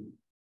woman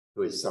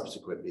who is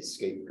subsequently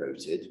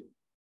scapegoated.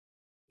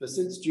 For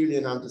since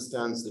Julian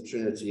understands the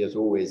Trinity as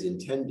always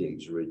intending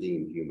to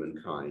redeem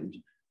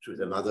humankind through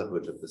the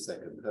motherhood of the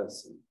second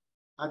person,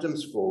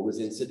 Adam's fall was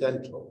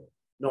incidental,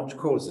 not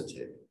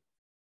causative.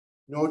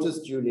 Nor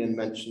does Julian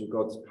mention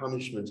God's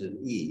punishment of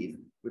Eve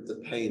with the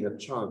pain of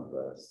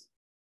childbirth.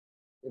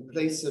 In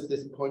place of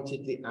this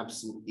pointedly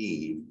absent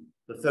Eve,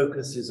 the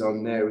focus is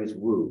on Mary's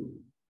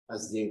womb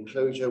as the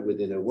enclosure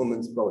within a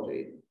woman's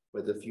body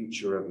where the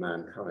future of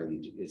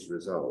mankind is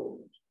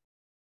resolved.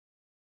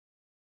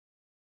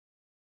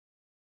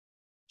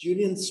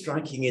 Julian's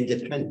striking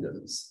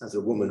independence as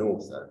a woman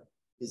author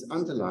is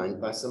underlined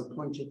by some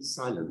pointed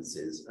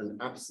silences and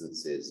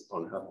absences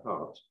on her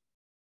part.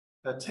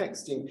 Her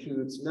text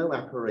includes no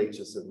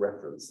apparatus of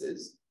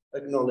references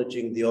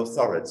acknowledging the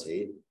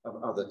authority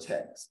of other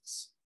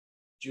texts.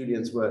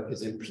 Julian's work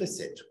is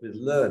implicit with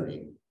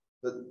learning,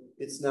 but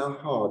it's now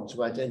hard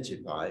to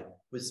identify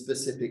with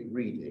specific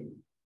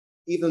reading.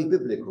 Even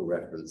biblical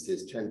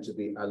references tend to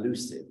be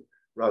allusive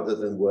rather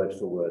than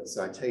word-for-word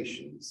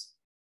citations.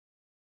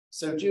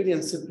 So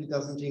Julian simply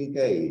doesn't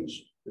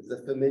engage with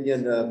the familiar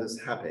nervous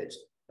habit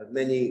of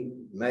many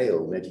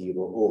male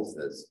medieval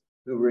authors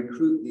who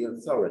recruit the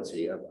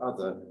authority of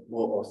other,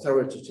 more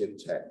authoritative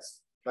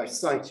texts by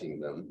citing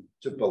them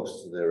to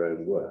bolster their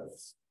own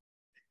words.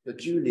 For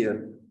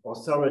Julian,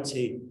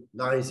 authority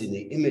lies in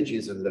the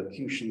images and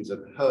locutions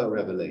of her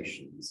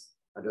revelations,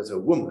 and as a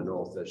woman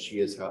author, she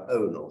is her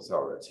own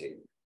authority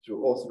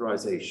through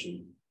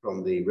authorization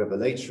from the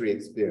revelatory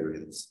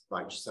experience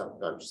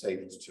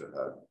vouchsafed to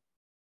her.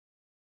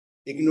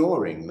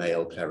 Ignoring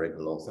male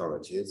clerical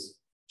authorities,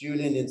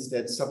 Julian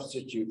instead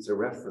substitutes a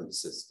reference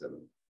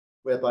system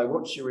whereby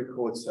what she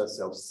records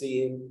herself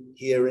seeing,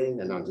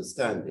 hearing, and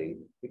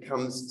understanding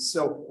becomes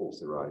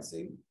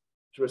self-authorizing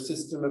through a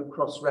system of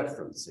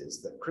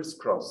cross-references that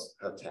crisscross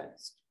her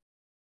text.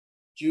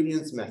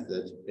 Julian's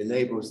method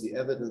enables the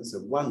evidence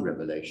of one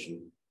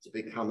revelation to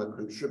become a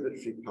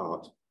contributory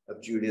part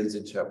of Julian's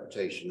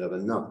interpretation of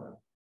another,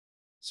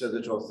 so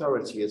that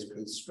authority is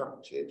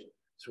constructed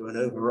through an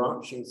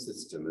overarching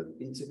system of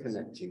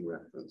interconnecting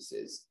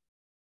references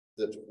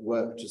that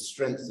work to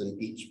strengthen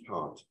each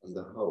part and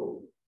the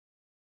whole.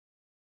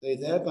 They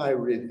thereby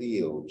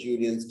reveal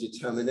Julian's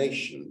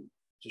determination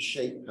to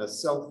shape her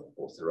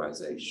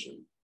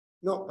self-authorization,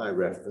 not by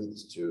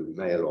reference to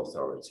male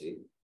authority,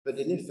 but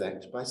in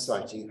effect by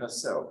citing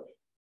herself.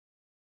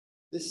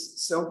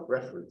 This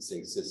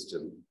self-referencing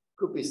system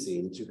could be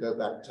seen to go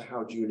back to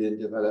how Julian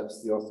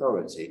develops the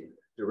authority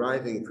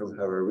deriving from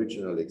her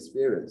original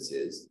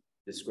experiences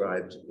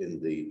described in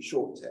the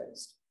short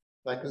text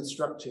by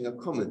constructing a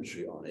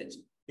commentary on it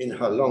in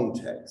her long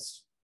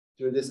text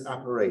through this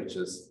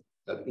apparatus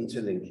of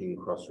interlinking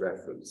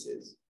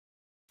cross-references,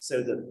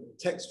 so that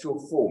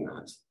textual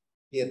format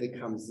here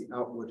becomes the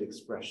outward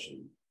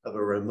expression of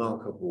a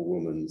remarkable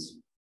woman's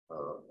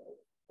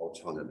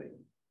autonomy.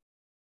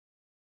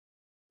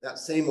 That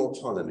same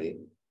autonomy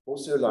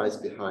also lies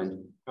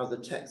behind how the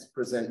text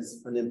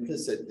presents an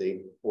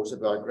implicitly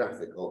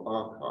autobiographical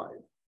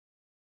archive.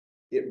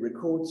 It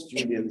records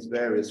Julian's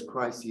various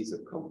crises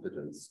of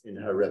confidence in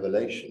her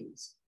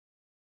revelations,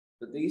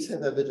 but these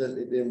have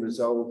evidently been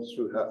resolved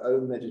through her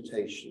own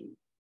meditation,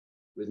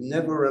 with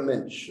never a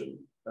mention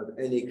of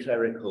any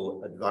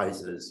clerical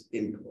advisor's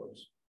input.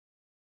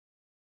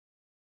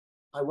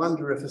 I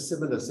wonder if a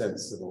similar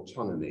sense of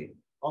autonomy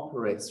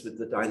operates with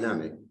the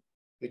dynamic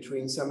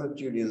between some of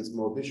Julian's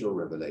more visual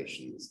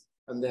revelations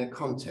and their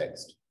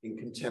context in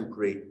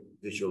contemporary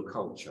visual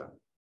culture.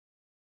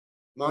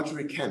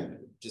 Marjorie Kemp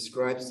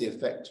describes the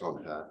effect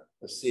on her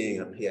of seeing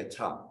a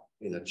Pietà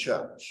in a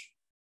church.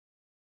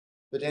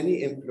 But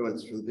any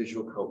influence from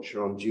visual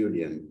culture on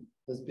Julian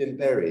has been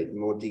buried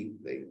more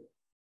deeply,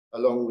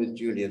 along with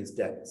Julian's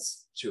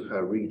debts to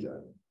her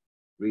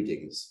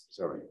readings.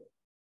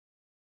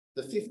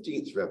 The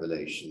 15th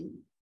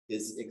revelation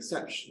is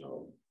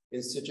exceptional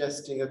in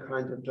suggesting a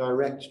kind of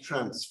direct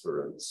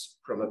transference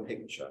from a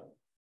picture.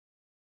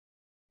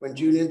 When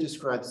Julian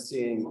describes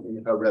seeing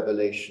in her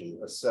revelation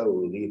a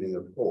soul leaving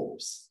a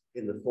corpse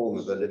in the form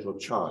of a little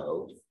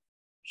child,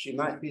 she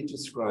might be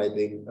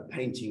describing a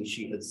painting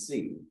she had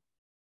seen,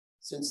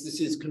 since this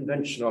is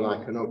conventional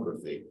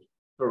iconography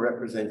for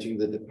representing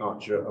the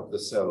departure of the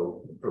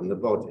soul from the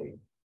body.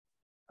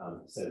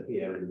 So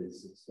here in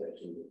this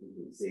section,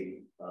 you can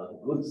see the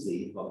good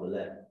seed on the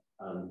left,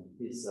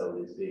 his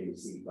soul is being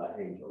received by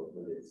angels,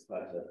 and it's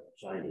quite a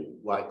shiny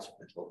white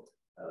little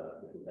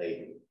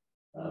baby.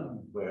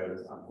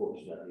 Whereas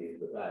unfortunately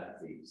the bad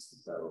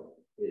thief's soul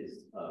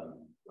is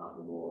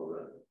rather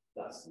more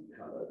dusty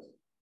coloured,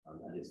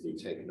 and it's been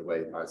taken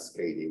away by a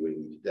scaly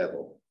winged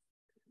devil.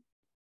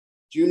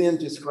 Julian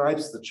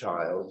describes the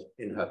child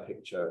in her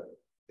picture.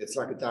 It's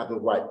like a dab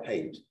of white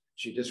paint.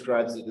 She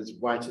describes it as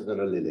whiter than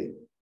a lily.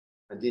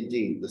 And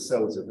indeed, the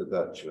souls of the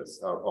virtuous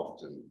are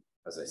often,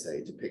 as I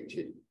say,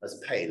 depicted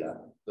as paler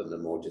than the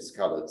more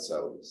discoloured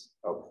souls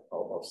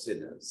of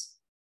sinners.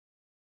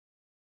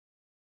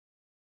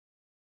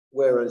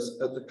 Whereas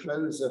at the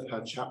close of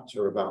her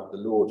chapter about the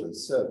Lord and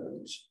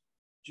servant,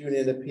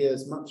 Julian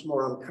appears much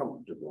more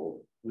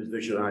uncomfortable with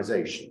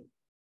visualization.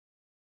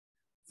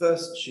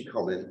 First, she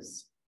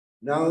comments,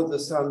 "Now the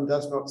Son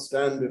does not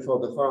stand before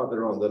the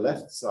Father on the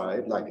left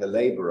side like a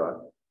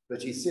labourer,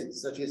 but he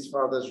sits at his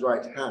Father's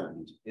right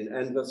hand in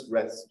endless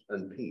rest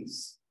and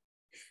peace."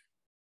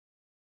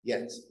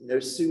 Yet no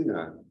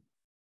sooner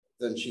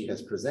than she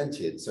has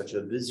presented such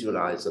a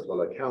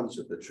visualizable account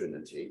of the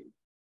Trinity,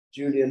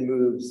 Julian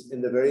moves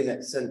in the very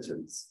next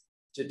sentence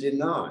to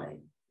deny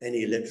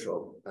any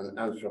literal and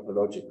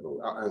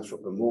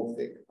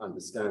anthropomorphic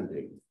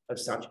understanding of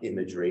such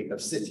imagery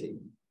of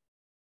sitting.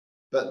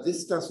 But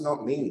this does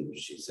not mean,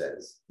 she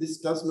says, this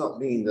does not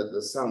mean that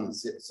the Son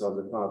sits on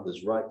the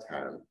Father's right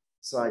hand,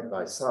 side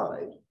by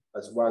side,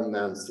 as one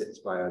man sits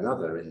by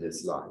another in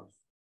this life.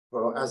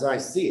 For as I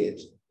see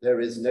it,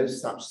 there is no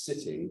such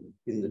sitting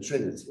in the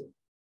Trinity.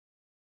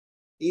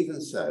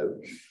 Even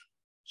so,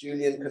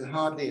 Julian can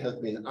hardly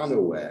have been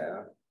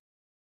unaware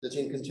that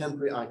in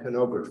contemporary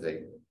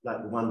iconography,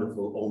 like the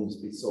wonderful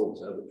Ormsby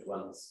Psalter, which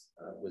once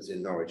was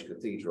in Norwich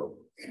Cathedral,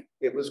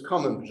 it was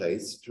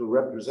commonplace to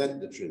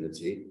represent the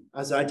Trinity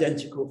as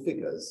identical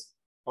figures,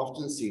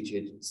 often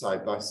seated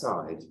side by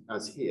side,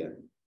 as here.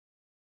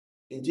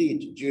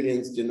 Indeed,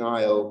 Julian's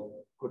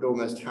denial could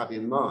almost have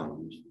in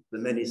mind the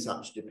many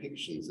such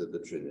depictions of the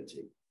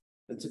Trinity,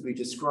 and to be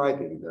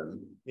describing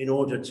them in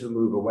order to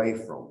move away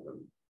from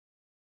them.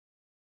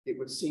 It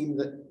would seem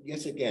that,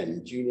 yet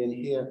again, Julian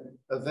here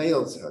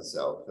avails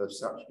herself of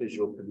such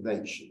visual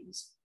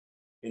conventions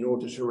in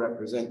order to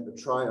represent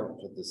the triumph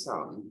of the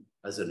Son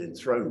as an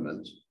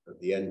enthronement at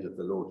the end of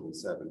the Lord and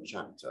Servant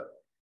chapter,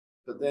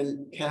 but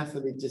then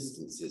carefully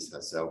distances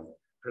herself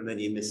from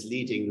any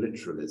misleading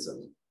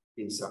literalism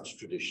in such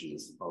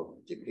traditions of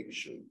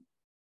depiction.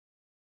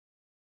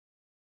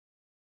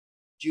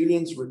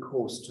 Julian's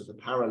recourse to the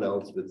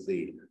parallels with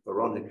the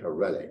Veronica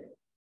relic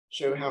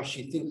show how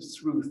she thinks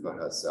through for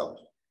herself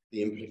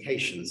the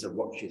implications of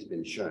what she's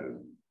been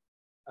shown.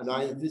 And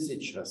I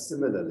envisage her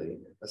similarly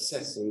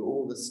assessing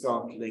all the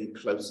startling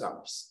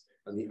close-ups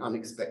and the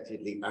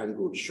unexpectedly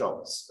angled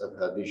shots of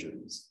her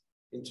visions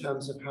in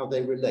terms of how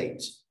they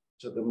relate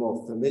to the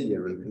more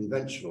familiar and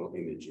conventional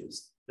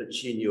images that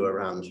she knew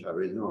around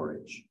her in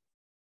Norwich.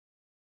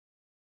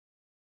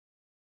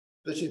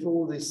 But if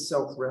all this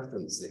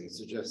self-referencing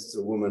suggests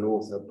a woman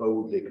author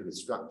boldly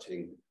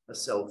constructing a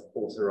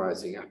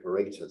self-authorizing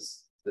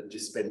apparatus that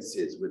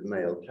dispenses with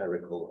male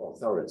clerical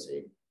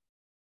authority,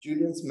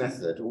 Julian's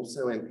method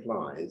also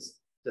implies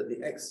that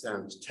the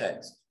extant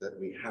text that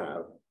we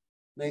have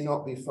may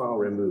not be far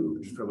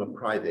removed from a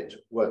private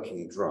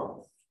working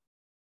draft.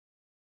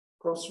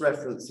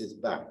 Cross-references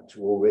back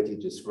to already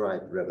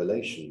described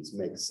revelations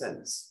make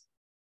sense,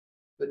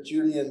 but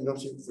Julian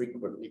not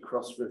infrequently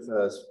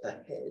cross-refers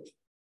ahead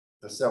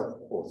for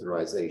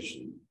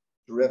self-authorization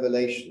to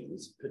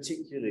revelations,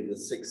 particularly the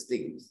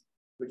 16th,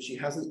 which she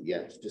hasn't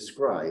yet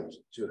described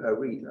to her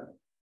reader.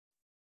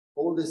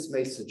 All this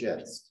may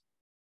suggest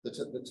that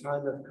at the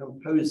time of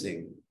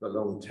composing the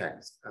long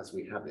text as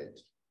we have it,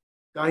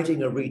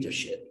 guiding a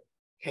readership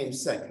came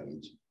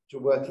second to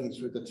working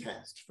through the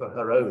text for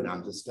her own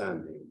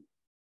understanding.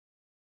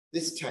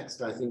 This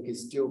text, I think,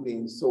 is still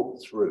being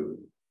thought through,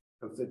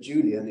 and for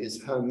Julian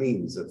is her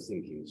means of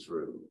thinking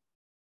through.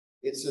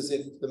 It's as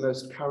if the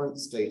most current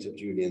state of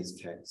Julian's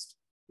text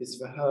is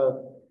for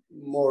her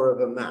more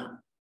of a map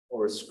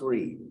or a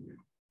screen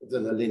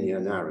than a linear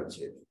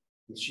narrative.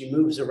 And she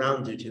moves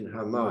around it in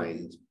her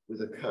mind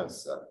with a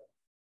cursor.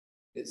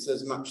 It's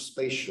as much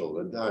spatial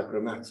and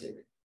diagrammatic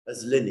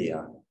as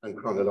linear and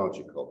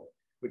chronological,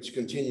 which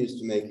continues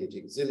to make it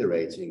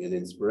exhilarating and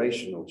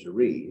inspirational to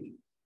read,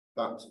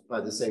 but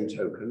by the same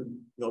token,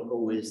 not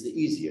always the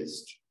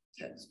easiest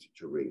text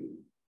to read.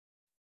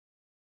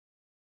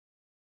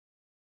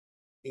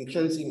 In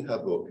closing her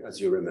book, as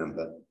you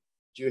remember,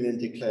 Julian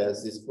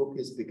declares this book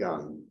is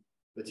begun,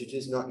 but it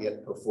is not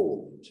yet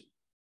performed,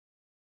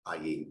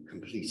 i.e.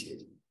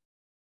 completed.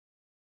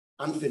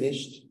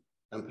 Unfinished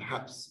and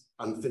perhaps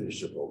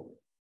unfinishable,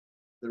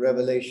 the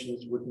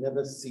revelations would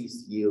never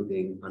cease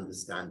yielding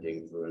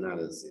understanding for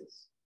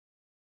analysis.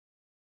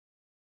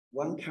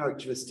 One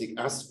characteristic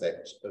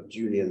aspect of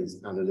Julian's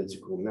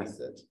analytical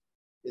method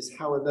is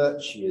how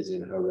alert she is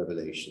in her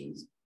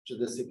revelations to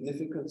the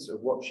significance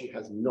of what she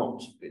has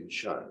not been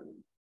shown.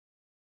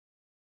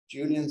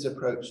 Julian's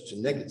approach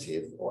to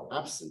negative or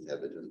absent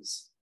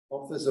evidence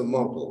offers a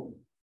model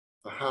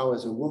for how,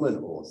 as a woman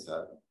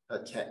author,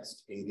 her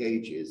text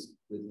engages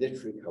with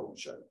literary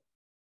culture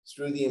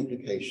through the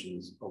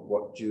implications of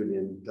what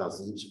Julian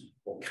doesn't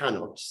or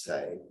cannot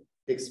say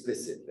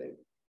explicitly.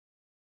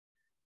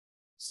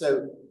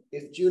 So,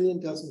 if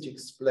Julian doesn't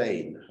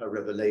explain her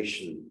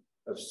revelation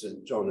of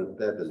St. John of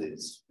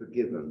Beverley's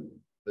forgiven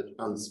but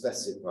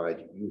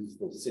unspecified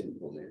youthful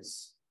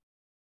sinfulness,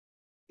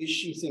 is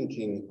she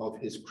thinking of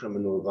his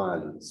criminal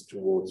violence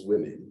towards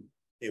women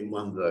in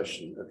one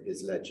version of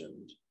his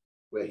legend,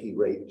 where he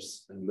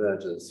rapes and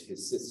murders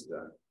his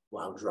sister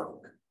while drunk?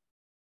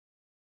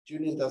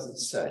 Julian doesn't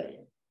say.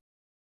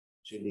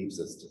 She leaves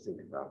us to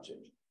think about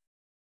it.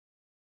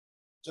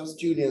 Does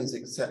Julian's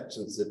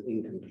acceptance of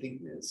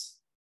incompleteness,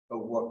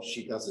 of what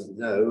she doesn't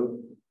know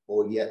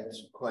or yet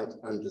quite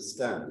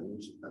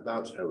understand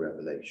about her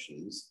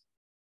revelations,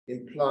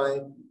 imply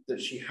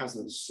that she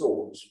hasn't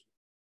sought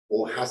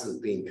or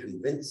hasn't been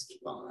convinced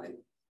by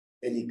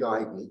any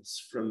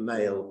guidance from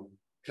male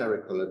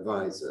clerical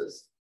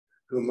advisors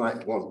who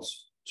might want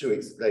to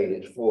explain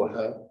it for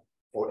her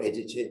or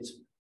edit it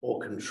or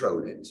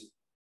control it?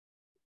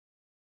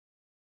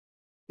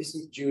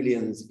 Isn't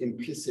Julian's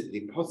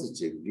implicitly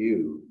positive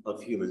view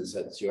of human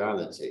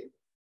sexuality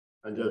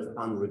and of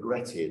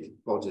unregretted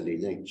bodily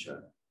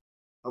nature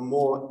a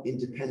more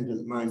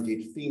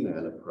independent-minded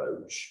female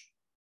approach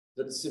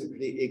that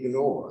simply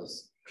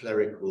ignores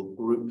clerical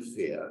group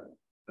fear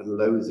and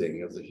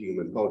loathing of the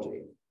human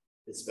body,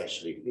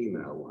 especially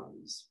female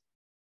ones?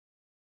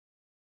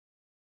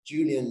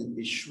 Julian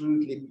is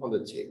shrewdly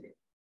politic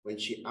when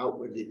she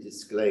outwardly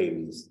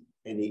disclaims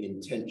any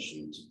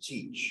intention to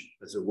teach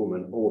as a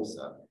woman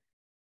author,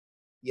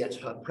 yet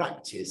her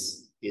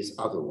practice is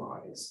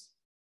otherwise.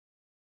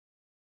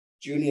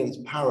 Julian's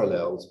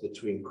parallels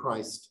between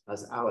Christ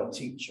as our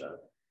teacher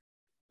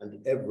and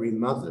every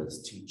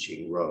mother's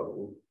teaching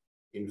role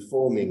in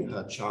forming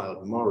her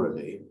child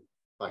morally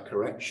by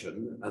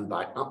correction and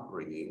by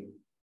upbringing,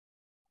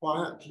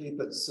 quietly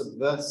but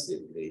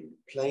subversively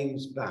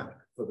claims back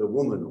for the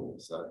woman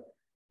author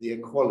the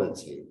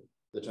equality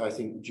that I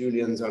think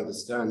Julian's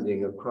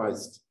understanding of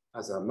Christ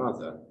as our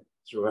mother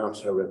throughout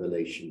her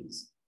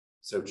revelations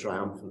so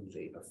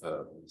triumphantly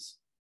affirms.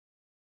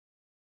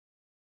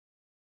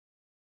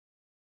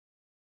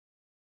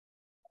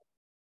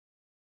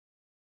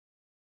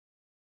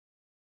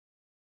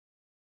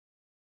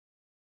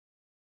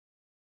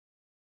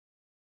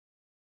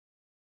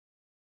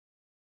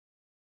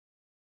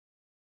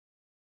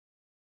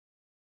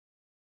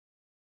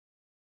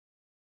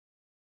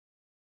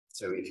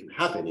 So if you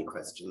have any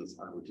questions,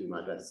 I will do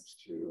my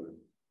best to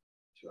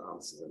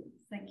answer them.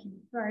 Thank you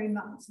very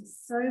much. There's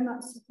so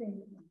much to think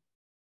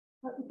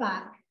about. At the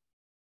back.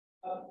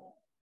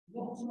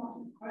 Not so much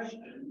a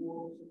question,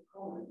 more as a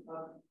comment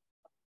about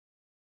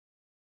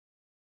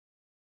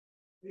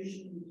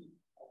visions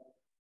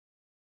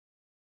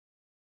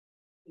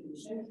in the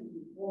century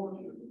before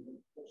Julian,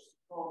 of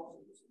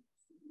Francis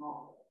and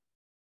Martha,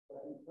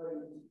 where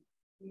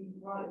he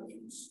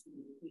prays to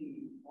the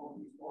theme on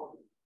his body,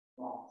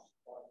 marked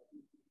by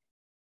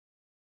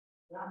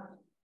that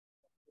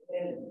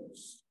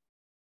elements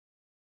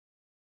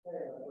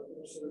there are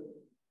also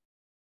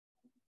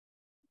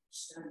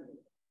standing.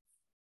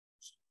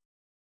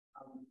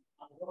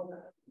 I love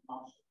that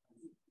much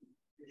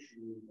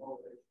issue of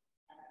Norwich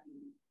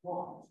and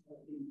what of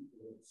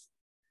influence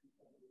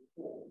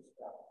reports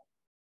about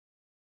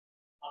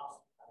us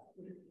as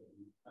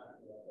Christians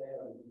and their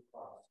own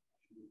Christ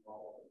actually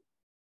involved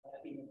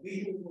in a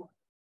visual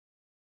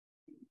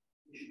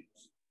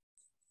visions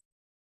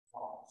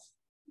parts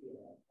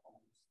here.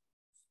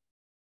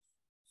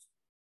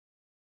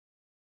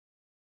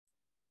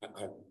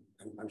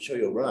 I'm sure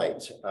you're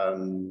right,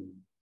 and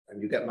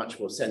you get much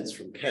more sense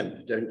from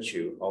Kemp, don't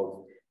you,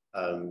 of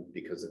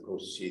because of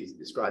course she's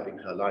describing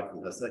her life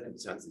and her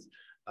circumstances,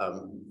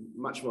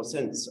 much more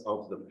sense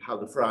of how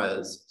the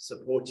friars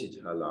supported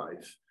her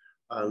life.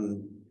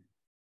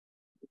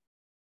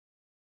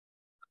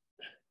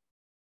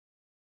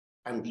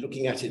 And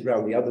looking at it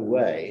round the other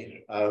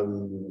way,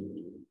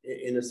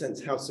 in a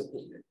sense,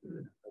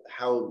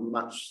 how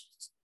much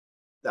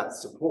that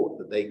support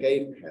that they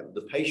gave her,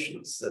 the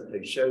patience that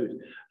they showed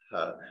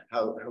her,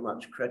 how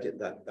much credit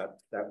that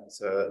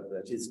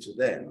is to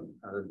them.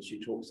 And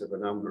she talks of a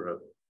number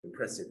of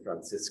impressive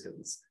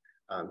Franciscans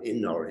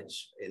in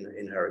Norwich,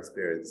 in her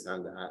experience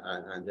and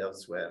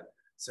elsewhere.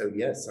 So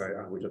yes,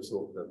 I would have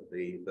thought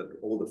that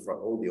all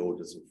the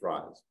orders of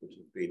friars would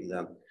have been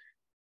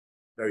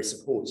very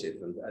supportive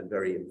and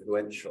very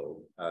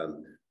influential,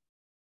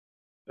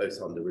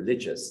 both on the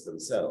religious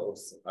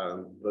themselves,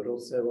 but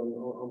also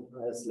on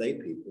pious lay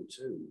people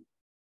too.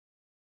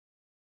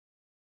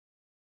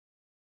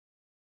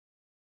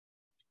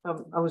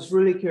 I was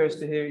really curious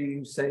to hear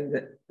you say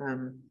that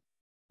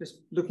just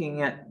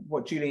looking at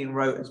what Julian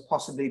wrote as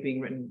possibly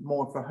being written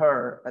more for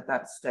her at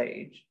that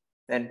stage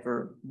than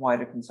for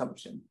wider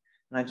consumption.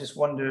 And I just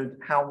wondered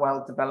how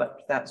well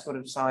developed that sort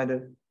of side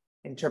of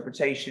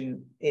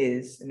interpretation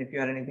is, and if you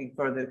had anything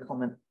further to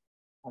comment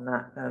on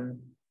that.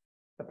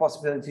 The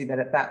possibility that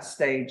at that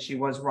stage she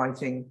was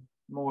writing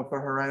more for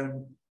her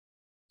own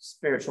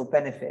spiritual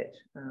benefit.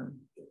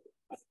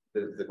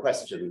 The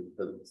question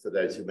for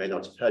those who may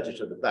not have heard it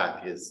at the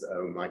back is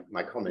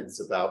my comments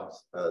about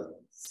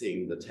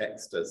seeing the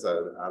text as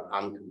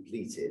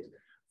uncompleted.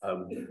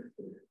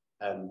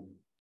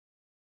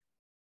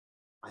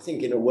 I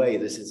think in a way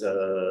this is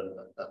a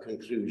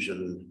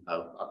conclusion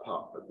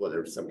apart, well,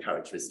 there are some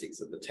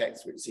characteristics of the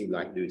text which seem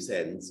like loose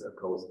ends, of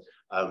course,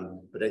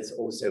 but it's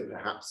also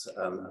perhaps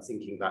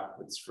thinking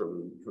backwards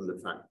from the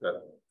fact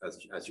that,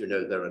 as you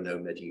know, there are no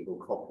medieval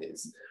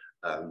copies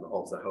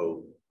of the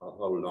whole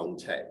long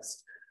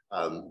text,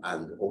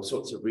 and all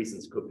sorts of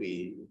reasons could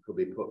be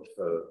put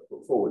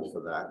forward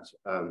for that,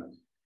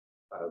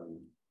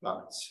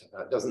 but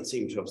it doesn't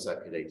seem to have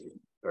circulated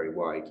very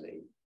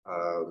widely.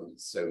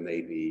 So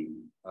maybe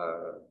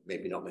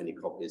not many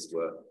copies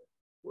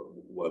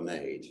were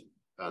made,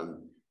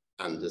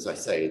 and as I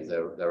say,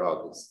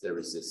 there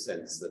is this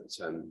sense that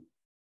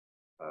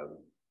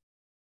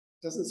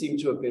doesn't seem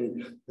to have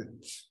been.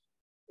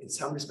 In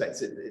some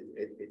respects,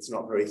 it's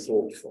not very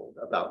thoughtful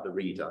about the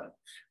reader.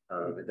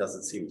 It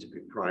doesn't seem to be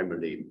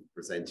primarily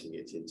presenting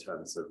it in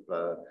terms of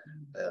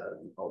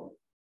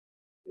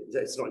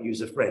it's not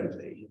user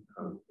friendly.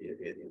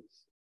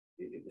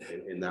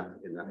 In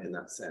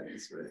that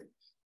sense, really,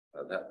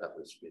 that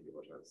was really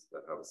what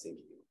I was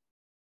thinking of.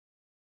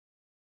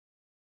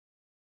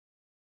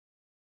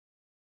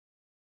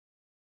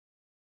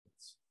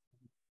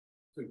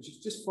 So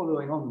just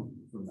following on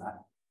from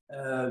that,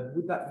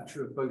 would that be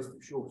true of both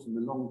the short and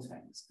the long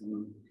text?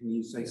 And can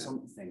you say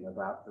something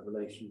about the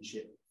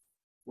relationship,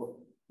 what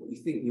you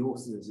think the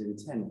author's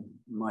intent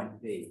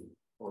might be,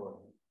 or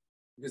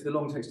because the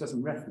long text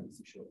doesn't reference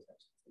the short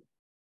text?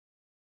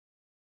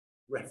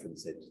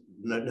 Reference it?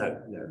 No.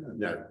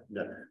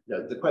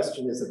 The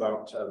question is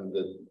about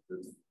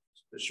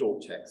the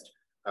short text,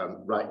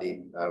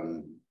 rightly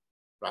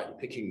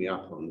picking me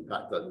up on the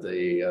fact that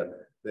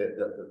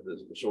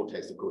the short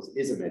text, of course,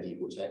 is a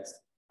medieval text,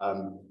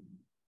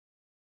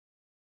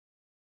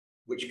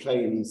 which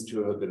claims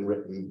to have been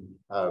written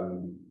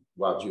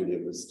while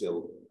Julian was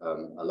still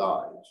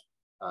alive.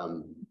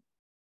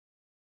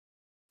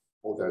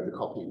 Although the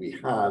copy we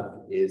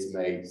have is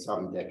made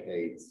some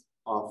decades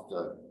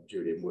after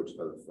Julian would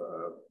have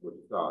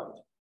died.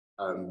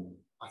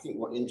 I think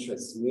what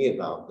interests me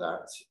about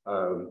that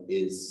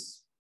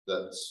is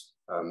that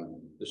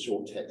the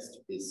short text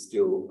is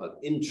still of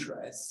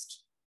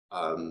interest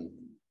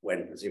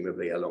when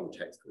presumably a long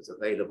text was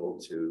available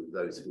to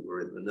those who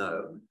were in the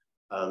know.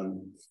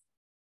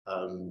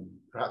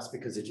 Perhaps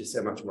because it is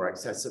so much more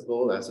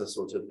accessible as a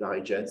sort of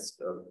digest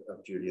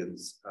of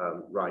Julian's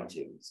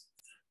writings.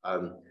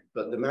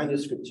 But the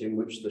manuscript in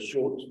which the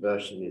short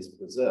version is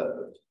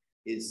preserved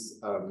is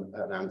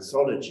an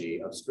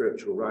anthology of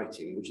spiritual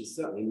writing, which is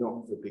certainly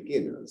not for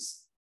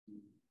beginners.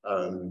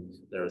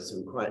 There are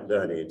some quite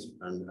learned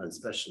and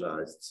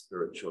specialized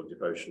spiritual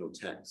devotional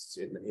texts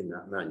in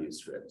that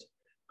manuscript.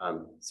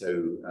 And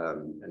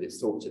it's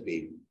thought to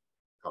be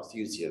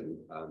Carthusian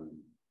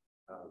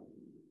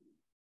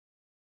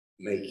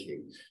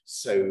making.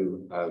 So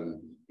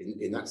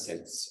in that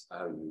sense,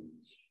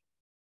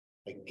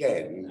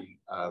 again,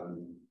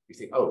 you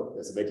think, oh,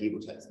 there's a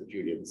medieval text of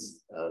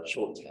Julian's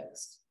short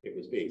text. It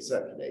was being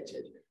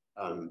circulated,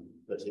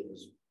 but it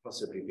was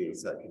possibly being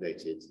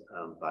circulated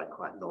by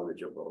quite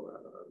knowledgeable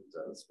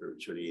and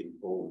spiritually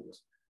informed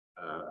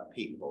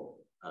people.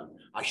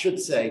 I should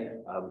say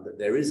that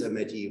there is a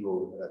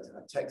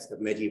text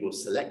of medieval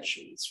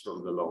selections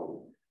from the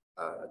long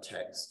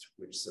text,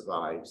 which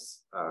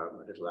survives, a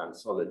little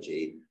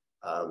anthology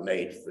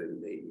made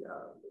from the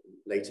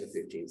later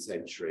 15th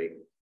century,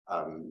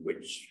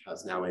 which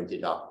has now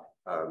ended up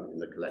in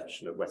the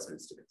collection of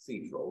Westminster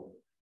Cathedral,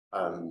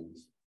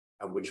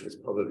 and which was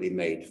probably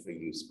made for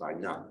use by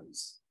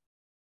nuns.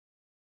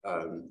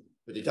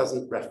 But it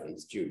doesn't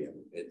reference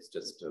Julian. It's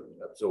just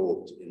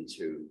absorbed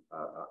into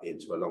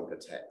a longer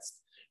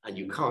text. And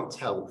you can't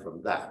tell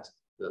from that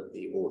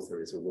the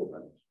author is a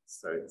woman.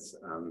 So it's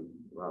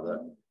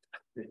rather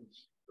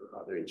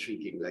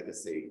intriguing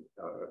legacy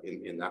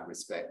in that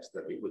respect,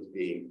 that it was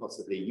being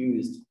possibly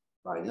used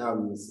by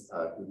nuns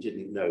who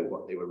didn't know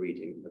what they were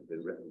reading had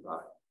been written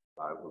by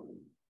a woman.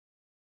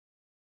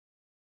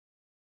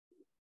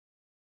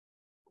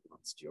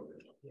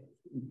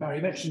 Barry,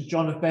 you mentioned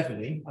John of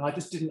Beverley, and I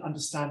just didn't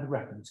understand the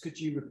reference. Could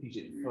you repeat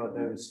it for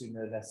those who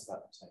know less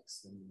about the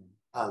text?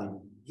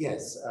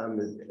 Yes,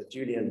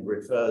 Julian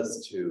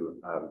refers to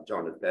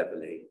John of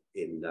Beverley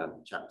in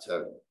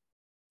chapter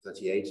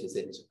 38, is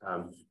it,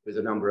 with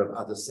a number of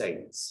other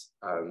saints,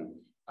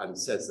 and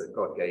says that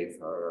God gave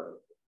her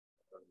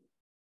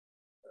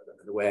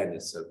an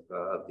awareness of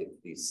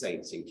these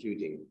saints,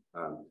 including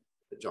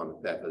John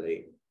of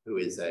Beverley, who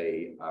is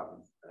an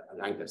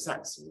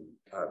Anglo-Saxon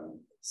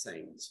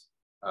saint,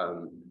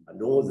 a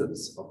northern,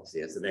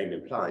 obviously, as the name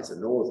implies, a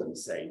northern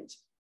saint,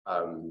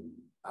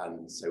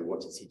 and so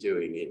what is he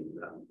doing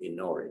in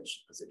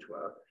Norwich, as it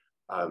were,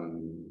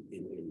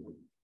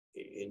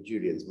 in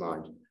Julian's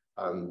mind?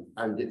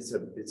 And it's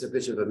a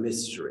bit of a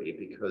mystery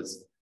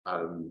because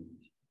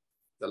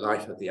the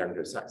life of the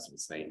Anglo-Saxon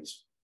saint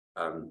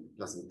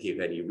doesn't give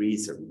any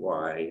reason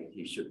why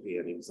he should be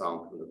an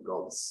example of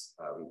God's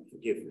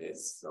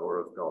forgiveness or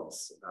of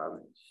God's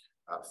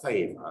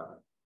favour,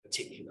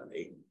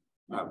 particularly.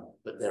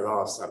 But there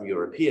are some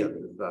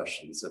European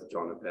versions of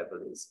John of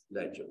Beverley's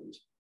legend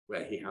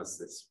where he has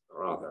this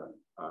rather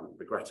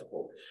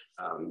regrettable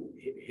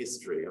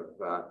history of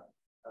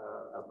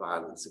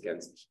violence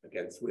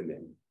against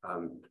women.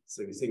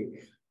 So you think,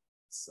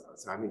 so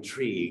I'm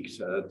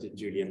intrigued. Did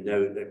Julian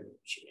know that?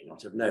 She may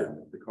not have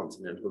known the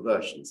continental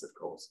versions, of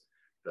course,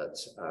 but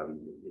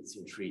it's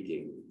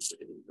intriguing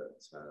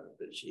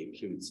that she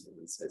includes him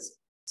and says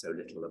so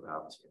little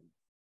about him.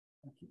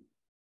 Thank you.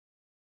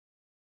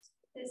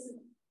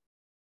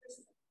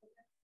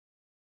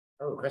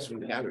 Oh, question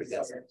from the gallery.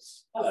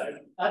 Hello.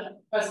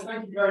 First,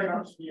 thank you very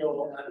much for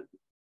your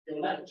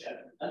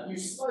lecture. You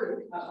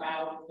spoke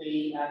about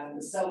the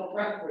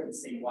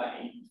self-referencing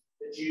way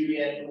that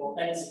Julian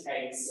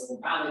authenticates or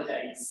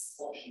validates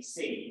what she's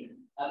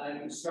seen and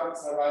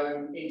constructs her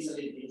own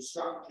interlinear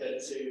structure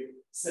to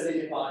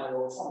solidify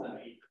her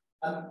autonomy.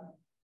 For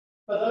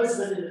those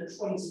within the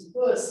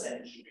 21st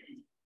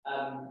century,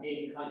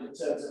 in kind of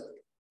terms of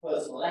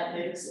personal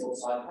ethics or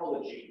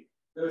psychology,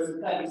 there are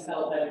some fairly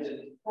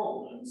self-evident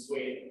problems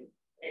with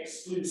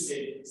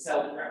exclusive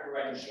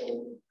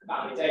self-referential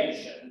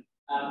validation.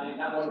 And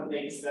one of the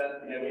things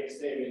that we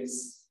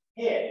experience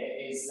here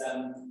is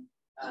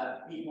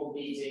people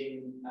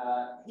needing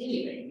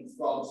healing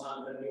from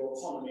time when the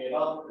autonomy of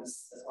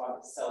others, as far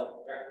as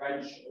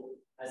self-referential,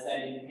 has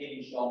then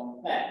impinged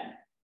on them.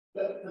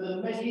 But for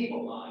the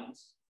medieval mind,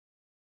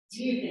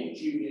 do you think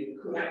Julian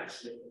could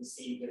actually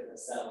conceive of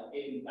herself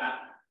in that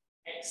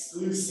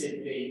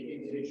exclusively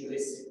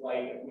individualistic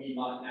way that we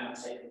might now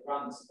take for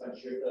granted when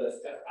she refers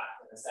just back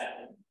to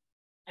herself?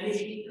 And if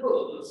she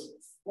could,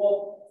 what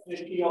does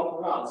she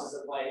offer us as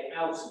a way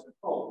out of the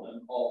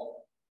problem of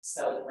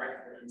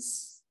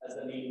self-reference as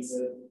a means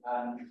of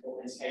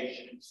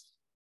authentication?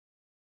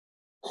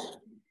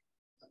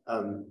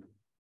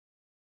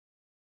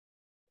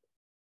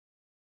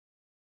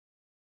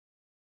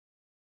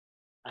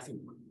 I think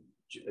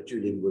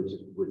Julian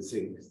would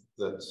think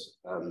that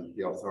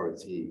the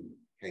authority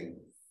came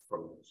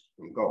from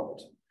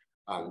God,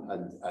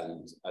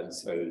 and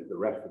so the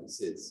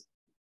references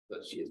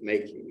that she is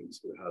making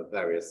to her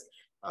various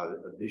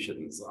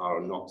visions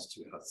are not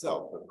to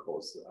herself, of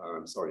course.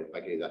 I'm sorry if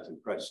I gave that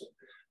impression,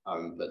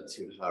 but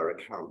to her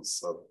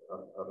accounts of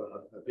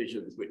her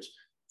visions, which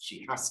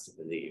she has to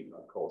believe,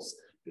 of course,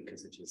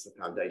 because it is the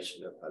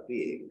foundation of her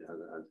being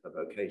and her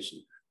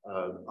vocation,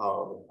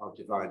 are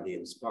divinely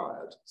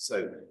inspired.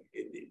 So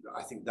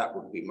I think that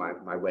would be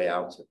my way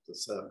out of the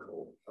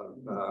circle of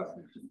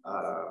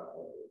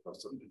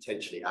sort of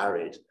potentially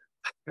arid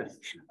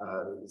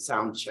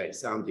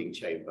sounding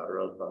chamber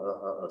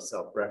of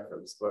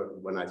self-reference.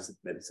 When I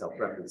meant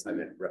self-reference, I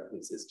meant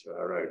references to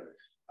her own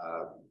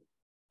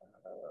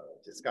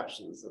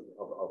discussions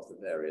of the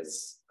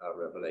various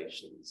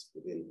revelations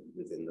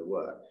within the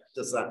work.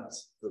 Does that?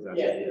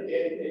 Yeah,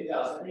 it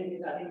does. I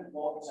think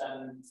what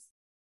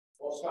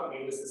struck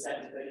me was the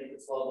sense that it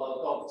was,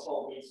 well, God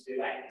told me to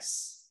do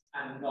X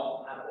and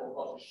not have, or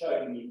God has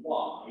shown me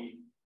Y,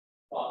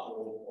 but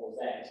or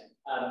Z.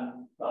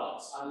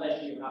 But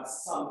unless you have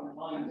some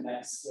kind of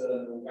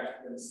external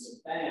reference to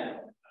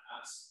bear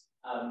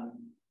on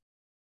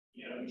that,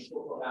 we should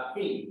talk about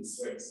themes,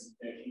 for instance.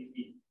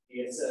 He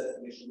asserts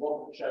that she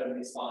wasn't shown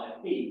this by a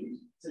theme,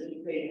 so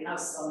it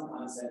has some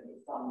kind of sense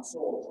of some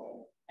sort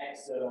of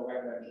external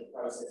referential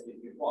process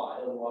is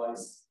required.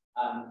 Otherwise,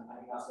 I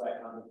think that's where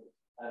kind of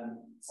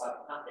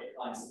psychopathic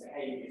kinds of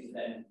behaviours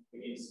then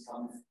begin to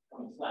come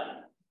into play.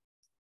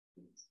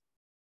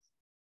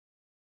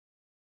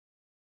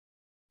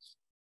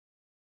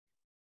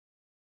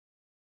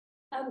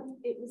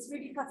 It was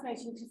really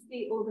fascinating to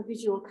see all the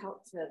visual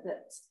culture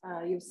that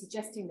you were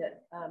suggesting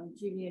that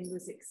Julian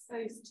was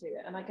exposed to.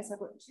 And I guess I've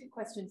got two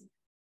questions.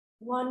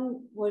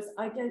 One was,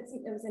 I don't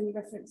think there was any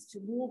reference to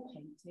wall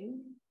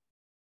painting.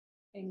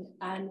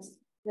 And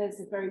there's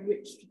a very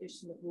rich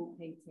tradition of wall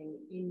painting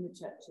in the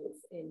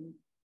churches in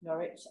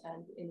Norwich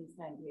and in East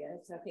Anglia.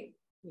 So I think,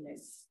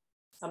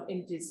 some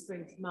images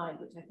spring to mind,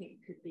 which I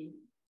think could be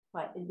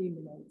quite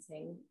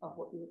illuminating of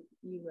what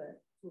you were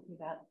talking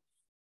about.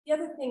 The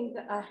other thing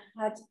that I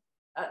had,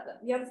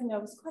 the other thing I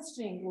was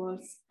questioning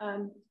was,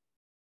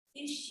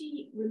 is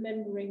she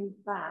remembering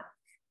back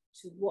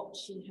to what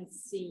she has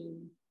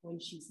seen when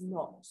she's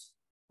not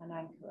an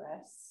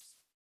anchoress?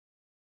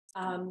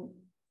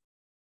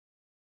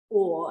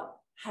 Or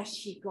has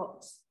she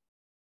got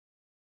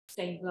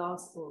stained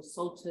glass or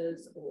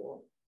psalters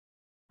or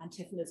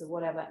antiphoners or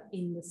whatever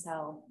in the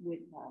cell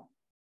with her?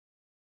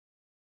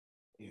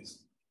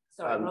 Yes.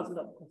 Sorry, that was a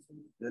lot of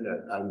questions.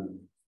 No.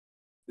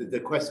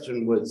 The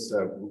question was,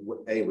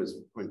 was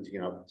pointing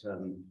out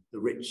the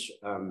rich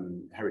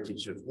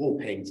heritage of wall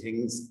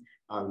paintings,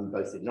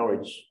 both in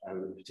Norwich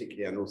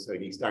particularly, and also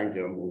in East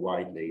Anglia more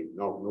widely,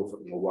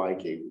 Norfolk more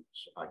widely,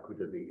 which I could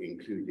have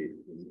included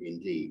in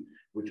D,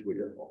 which would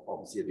have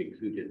obviously have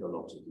included a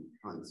lot of the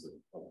kinds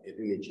of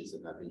images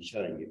that I've been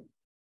showing you.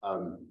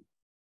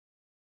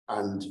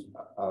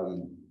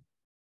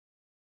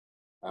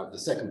 The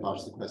second part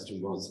of the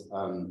question was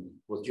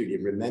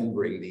Julian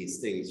remembering these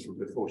things from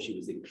before she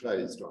was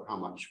enclosed, or how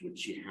much would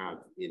she have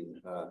in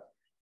her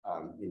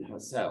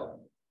cell?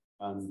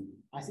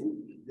 I think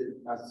that,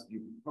 as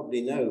you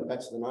probably know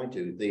better than I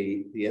do,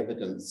 the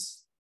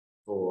evidence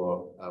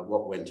for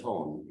what went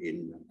on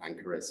in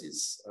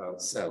Anchores's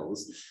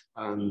cells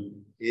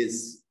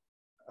is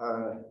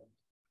a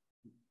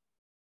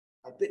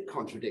bit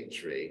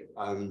contradictory.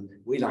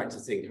 We like to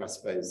think, I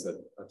suppose,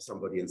 of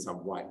somebody in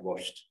some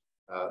whitewashed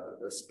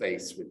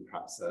space with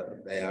perhaps a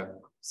bare,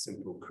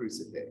 simple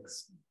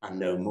crucifix and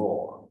no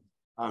more.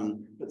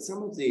 But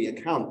some of the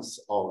accounts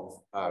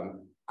of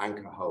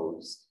anchor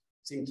holes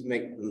seem to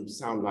make them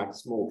sound like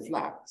small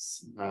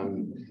flats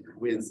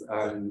with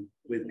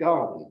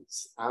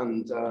gardens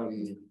and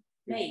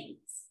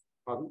maids.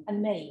 Pardon?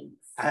 And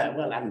maids.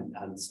 Well,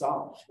 and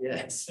staff,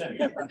 yes.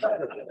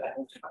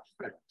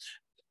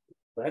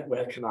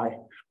 Where can I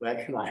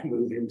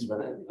move into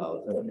that?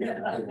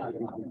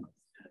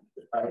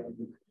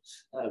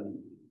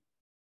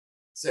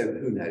 So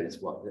who knows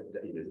what,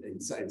 you know,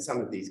 in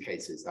some of these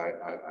cases,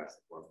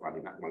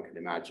 one can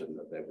imagine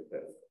that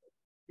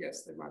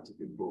yes, there might have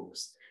been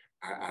books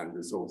and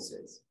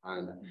resources.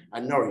 And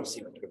Norwich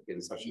seems to have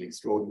been such an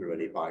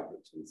extraordinarily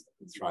vibrant and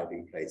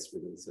thriving place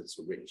with such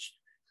a rich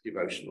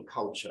devotional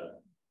culture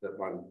that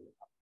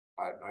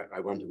I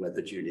wonder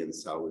whether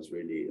Julian's cell was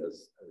really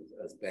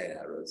as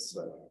bare as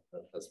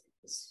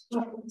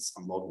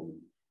some modern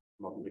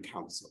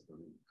accounts of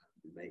them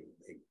make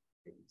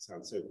it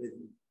sound. So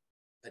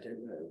I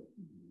don't know.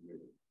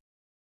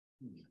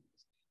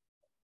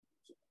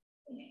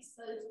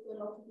 Exposed to a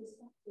lot of this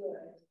stuff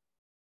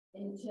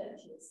in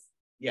churches.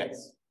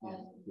 Yes.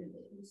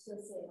 You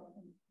still say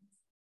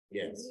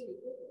yes.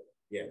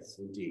 Yes,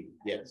 indeed.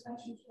 Yes.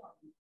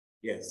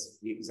 Yes,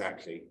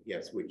 exactly.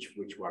 Yes, which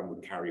one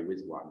would carry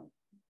with one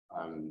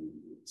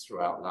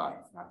throughout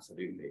life?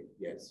 Absolutely.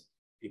 Yes,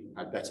 people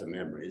had better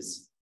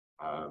memories,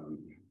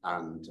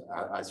 and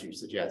as you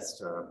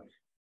suggest, a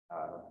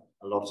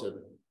lot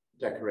of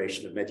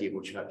decoration of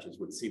medieval churches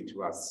would seem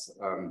to us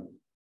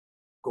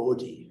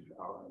gaudy,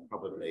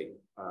 probably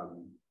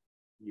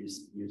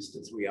used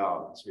as we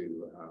are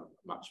to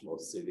much more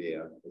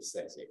severe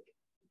aesthetic.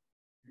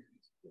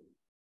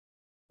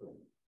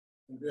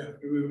 Yeah,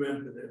 we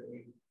remember that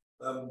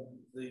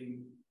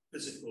the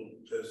physical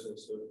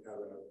process of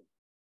Carol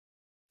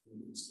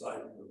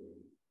inside the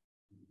room.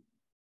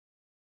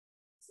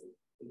 So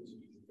into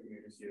the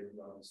community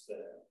around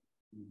there.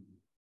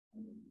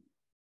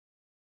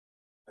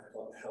 I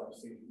can't help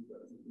thinking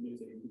that the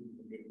community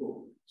would be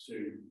book to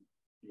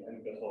the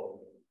anchor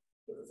hole,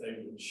 but they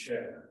would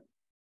share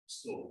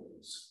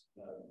stories.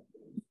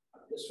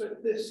 Let's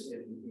read this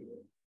in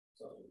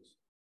subjects.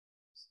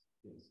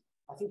 Yes.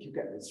 I think you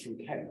get this from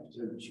Kent,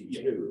 don't you,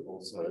 too?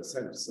 Also, a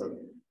sense of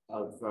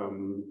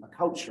a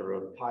culture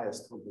of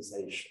pious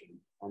conversation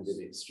and of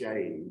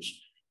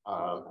exchange,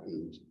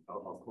 and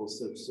of course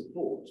of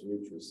support,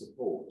 mutual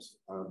support,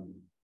 and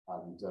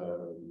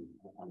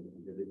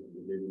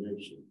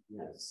illumination.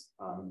 Yes,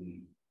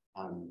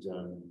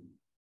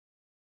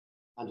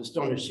 and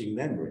astonishing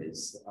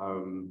memories.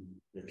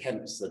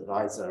 Kemp's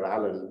advisor,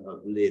 Alan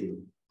of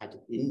Lynn, had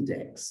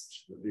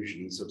indexed the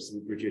visions of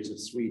St. Bridget of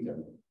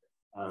Sweden.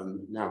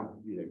 Now,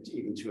 you know,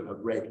 even to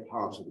have read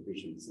part of the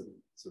visions of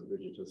St.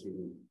 Bridget of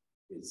Sweden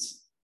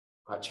is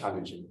quite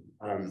challenging.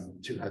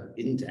 To have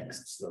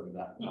indexed them,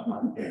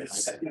 I'm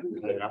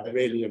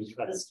really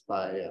impressed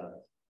by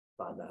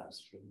that.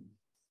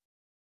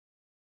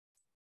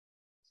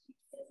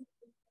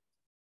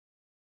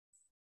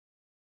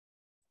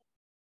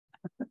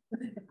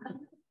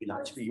 We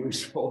like to be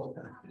useful.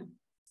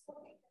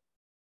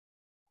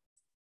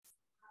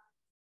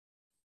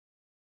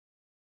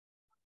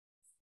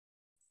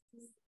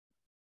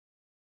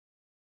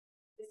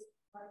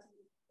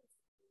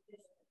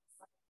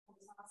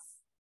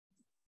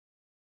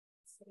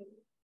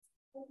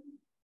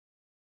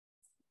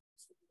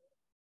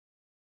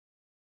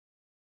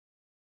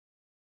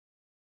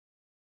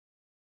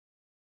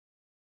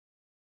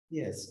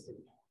 Yes,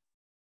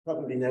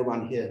 probably no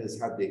one here has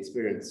had the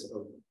experience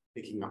of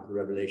picking up the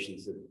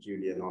Revelations of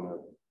Julian on a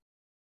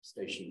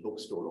station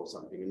bookstall or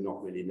something and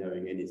not really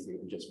knowing anything,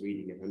 and just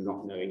reading it and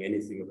not knowing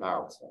anything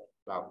about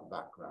the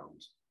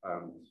background.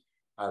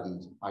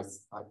 And I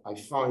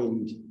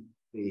find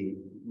the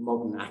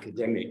modern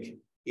academic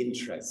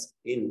interest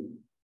in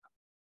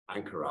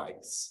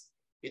anchorites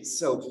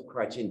itself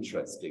quite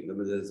interesting. I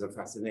mean, there's a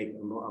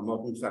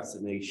modern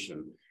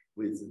fascination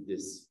with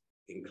this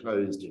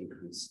enclosed and,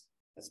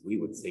 as we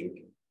would think,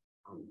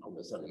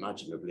 almost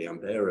unimaginably,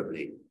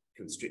 unbearably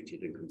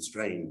constricted and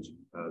constrained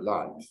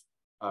life,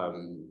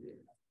 and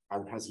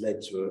has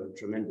led to a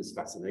tremendous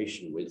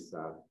fascination with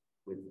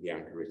the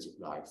anchoritic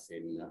life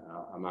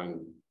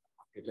among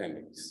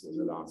academics in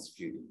the last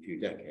few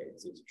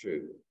decades, it's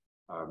true.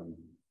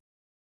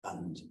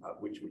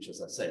 Which,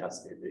 as I say,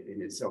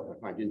 in itself I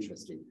find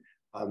interesting.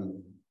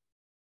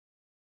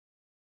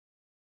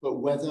 But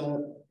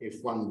whether,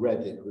 if one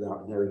read it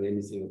without knowing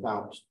anything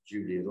about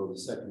Julian or the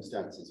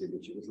circumstances in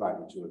which it was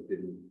likely to have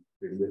been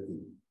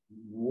written,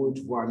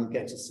 would one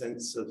get a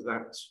sense of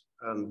that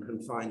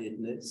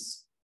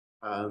confinedness?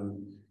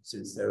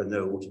 Since there are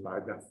no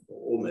autobiographical,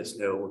 almost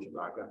no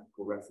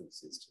autobiographical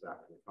references to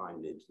that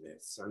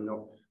confinedness,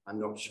 I'm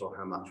not sure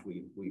how much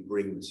we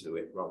bring to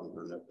it, rather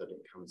than that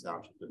it comes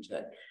out of the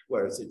text.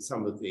 Whereas in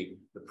some of the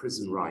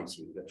prison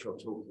writing that you're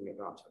talking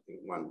about, I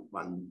think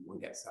one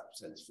gets that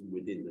sense from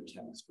within the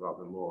text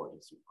rather more.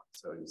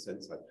 So in a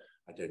sense,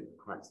 I don't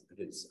quite. I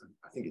think it's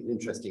an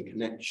interesting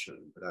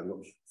connection, but I'm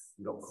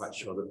not quite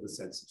sure that the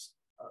sense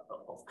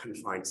of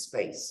confined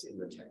space in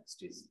the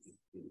text is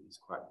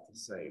quite the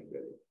same,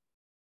 really.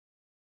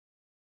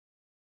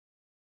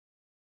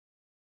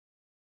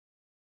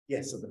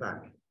 Yes, at the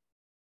back.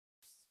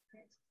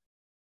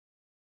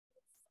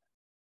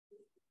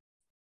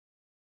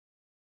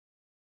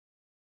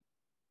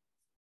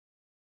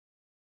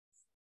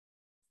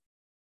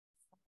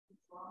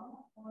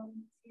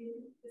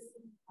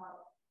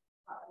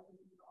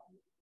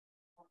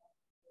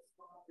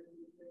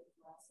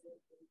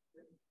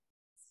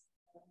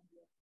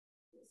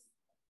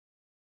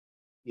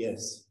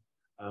 Yes.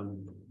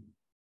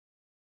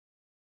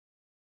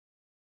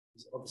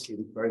 It's obviously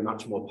very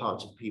much more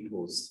part of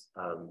people's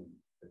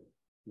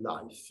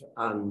life,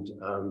 and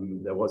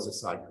there was a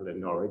cycle in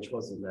Norwich,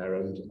 wasn't there?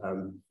 And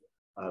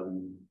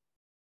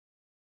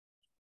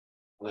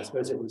I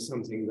suppose it was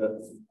something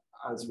that,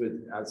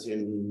 as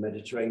in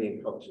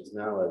Mediterranean cultures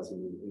now, as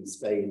in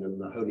Spain and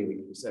the Holy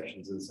Week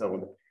processions and so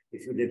on,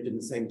 if you lived in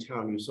the same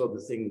town, you saw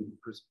the thing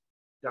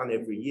done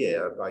every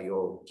year by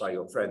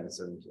your friends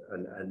and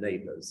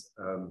neighbours,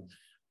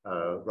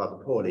 rather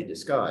poorly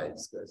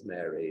disguised as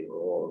Mary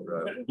or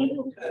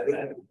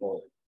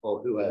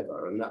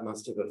whoever, and that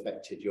must have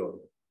affected your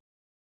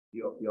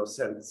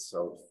sense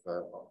of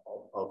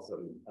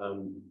them.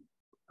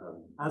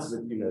 As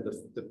with, you know,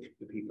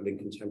 the people in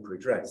contemporary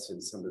dress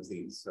in some of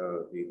these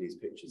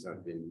pictures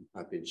I've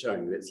been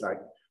showing you, it's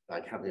like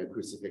having a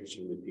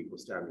crucifixion with people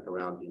standing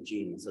around in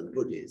jeans and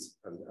hoodies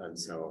and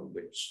so on,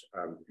 which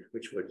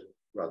would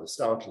rather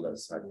startle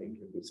us, I think,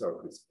 if we saw a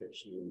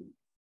crucifixion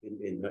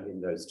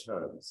in those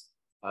terms.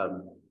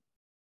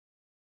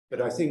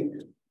 But I think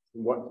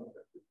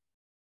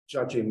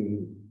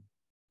judging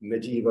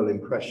medieval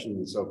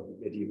impressions of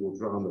medieval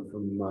drama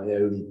from my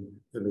own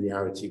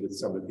familiarity with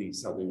some of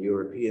these Southern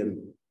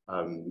European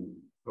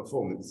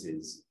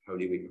performances,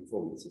 Holy Week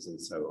performances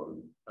and so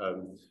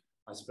on,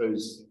 I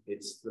suppose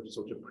it's the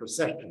sort of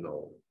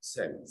processional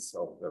sense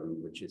of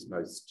them which is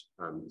most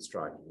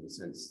striking, in the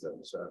sense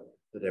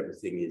that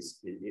everything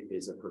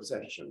is a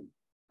procession.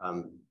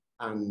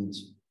 And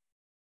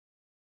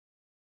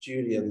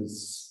Julian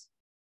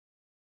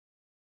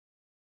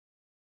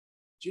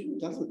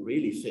doesn't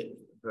really fit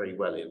very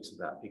well into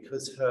that,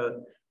 because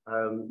her,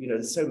 you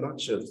know, so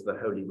much of the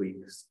Holy Week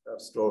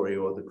story,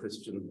 or the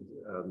Christian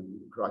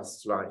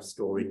Christ's life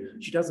story,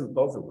 she doesn't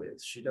bother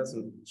with. She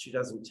doesn't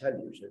tell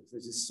you.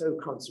 This is so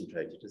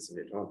concentrated, isn't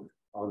it,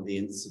 on the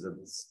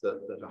incidents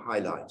that are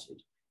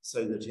highlighted,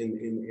 so that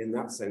in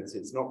that sense,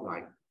 it's not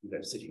like, you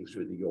know, sitting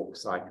through the York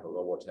cycle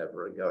or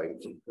whatever and going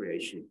from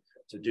creation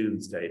to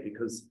doomsday,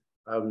 because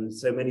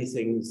so many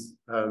things,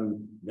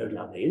 no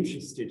doubt they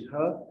interested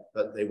her,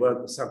 but they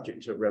weren't the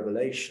subject of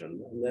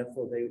revelation, and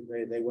therefore they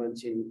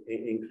weren't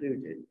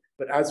included.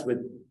 But as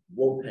with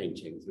wall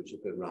paintings, which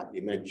have been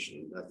rightly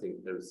mentioned, I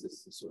think there was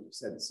this sort of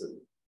sense of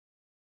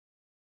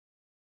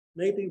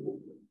maybe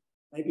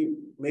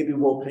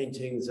wall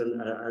paintings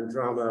and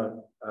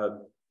drama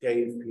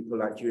gave people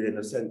like Julian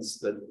a sense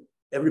that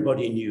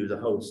everybody knew the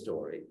whole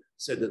story,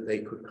 so that they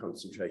could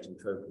concentrate and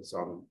focus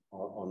on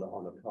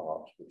a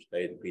part which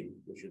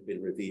had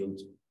been revealed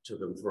to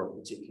them for a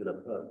particular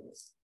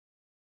purpose.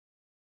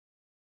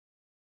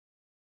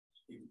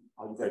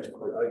 I'm going to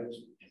quote. I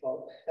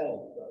can't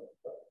help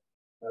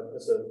but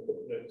as a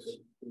footnote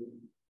to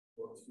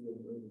what you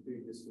and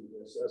previously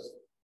just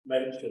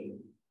mentioned,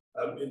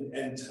 in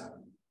End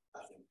Time, I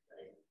think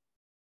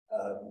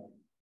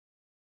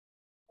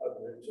I've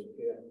written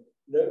here,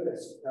 no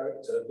less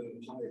character than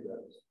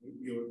Pilate,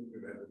 you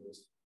remember this,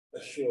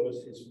 assures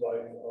his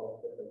wife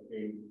after her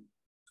being,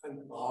 and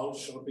all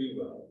shall be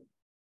well,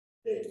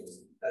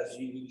 as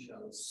ye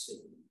shall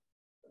see.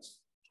 That's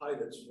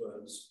Pilate's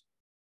words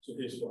to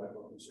his wife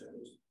on the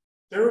shadows.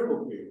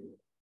 Terrible view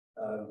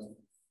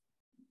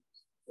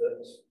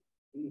that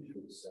he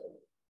should say,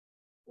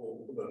 or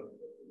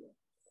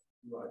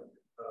right,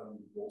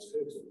 what's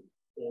hurting,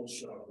 all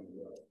shall be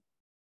well.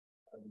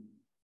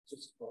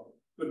 Just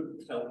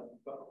couldn't help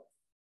but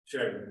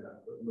sharing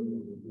that.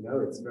 No,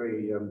 it's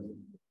very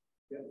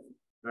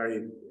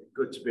very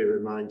good to be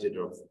reminded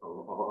of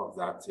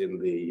that in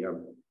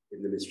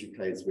the mystery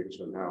plays, which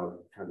are now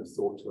kind of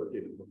thought to have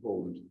been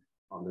performed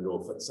on the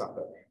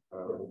Norfolk-Suffolk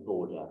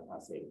border, I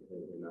think,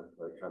 in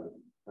a kind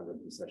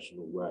of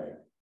processional way.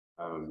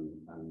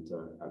 And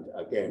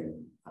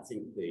again, I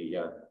think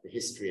the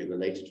history in the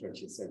later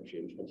 20th century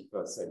and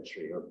 21st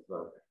century of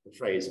the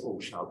phrase "all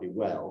shall be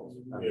well"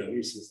 and the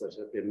uses that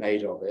have been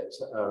made of it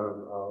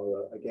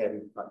are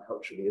again quite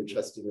culturally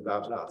interesting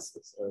about us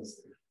as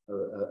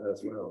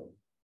well.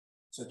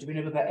 So do we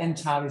know whether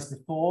Entar is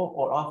before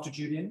or after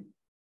Julian?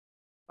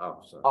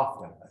 After.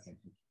 After, I think.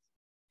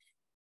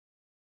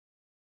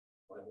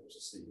 I hope to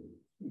see you.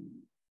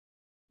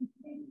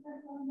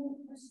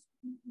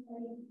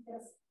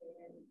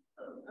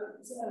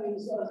 I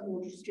was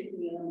more just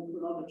checking on the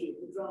chronology of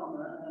the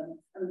drama.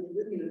 I mean,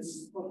 you know, this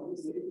is the problem,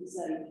 isn't it? You can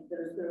say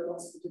there are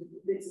lots of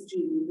bits of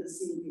Julian that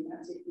seem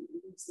dramatic, but you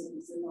can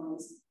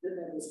surmise that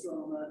there was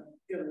drama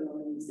going on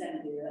in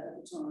Zambia at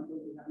the time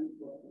when we hadn't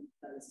got in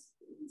place.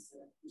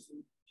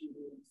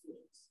 Julian's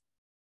works.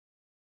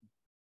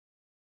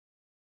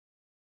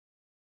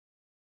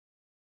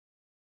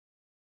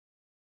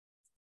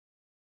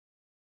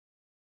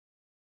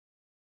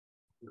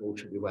 All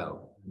should be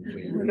well.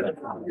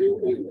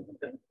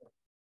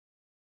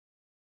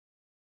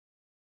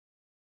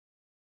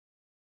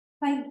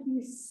 Thank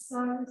you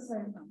so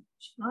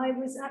much. I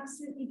was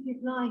absolutely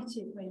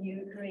delighted when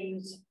you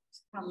agreed to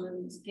come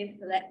and give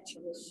the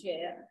lecture this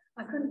year.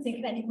 I couldn't think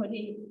of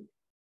anybody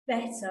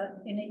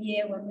better in a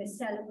year when we're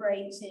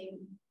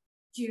celebrating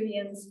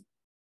Julian's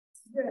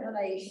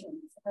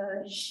revelations,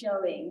 her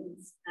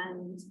showings,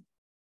 and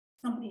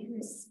somebody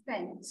who's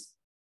spent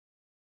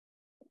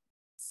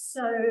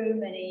so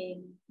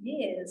many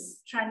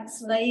years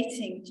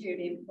translating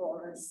Julian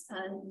for us,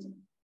 and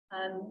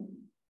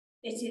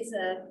it is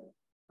a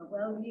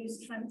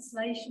well-used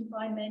translation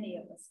by many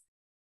of us.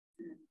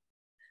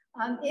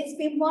 It's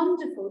been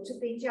wonderful to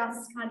be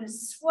just kind of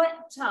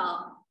swept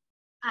up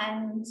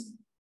and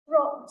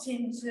dropped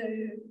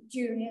into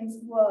Julian's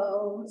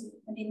world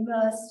and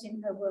immersed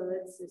in her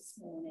words this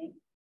morning.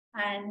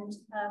 And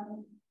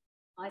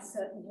I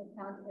certainly have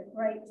found it a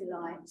great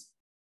delight.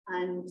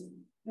 And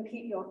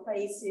looking at your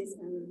faces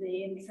and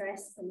the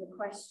interest and the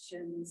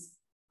questions,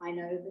 I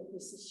know that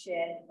this is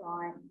shared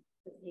by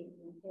the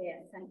people here.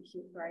 Thank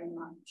you very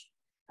much.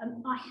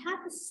 I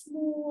have a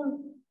small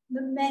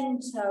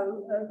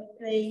memento of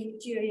the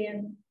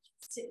Julian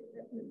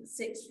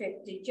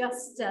 650,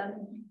 just so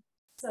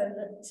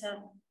that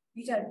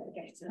you don't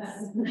forget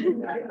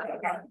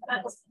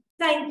us.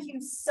 Thank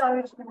you so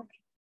much.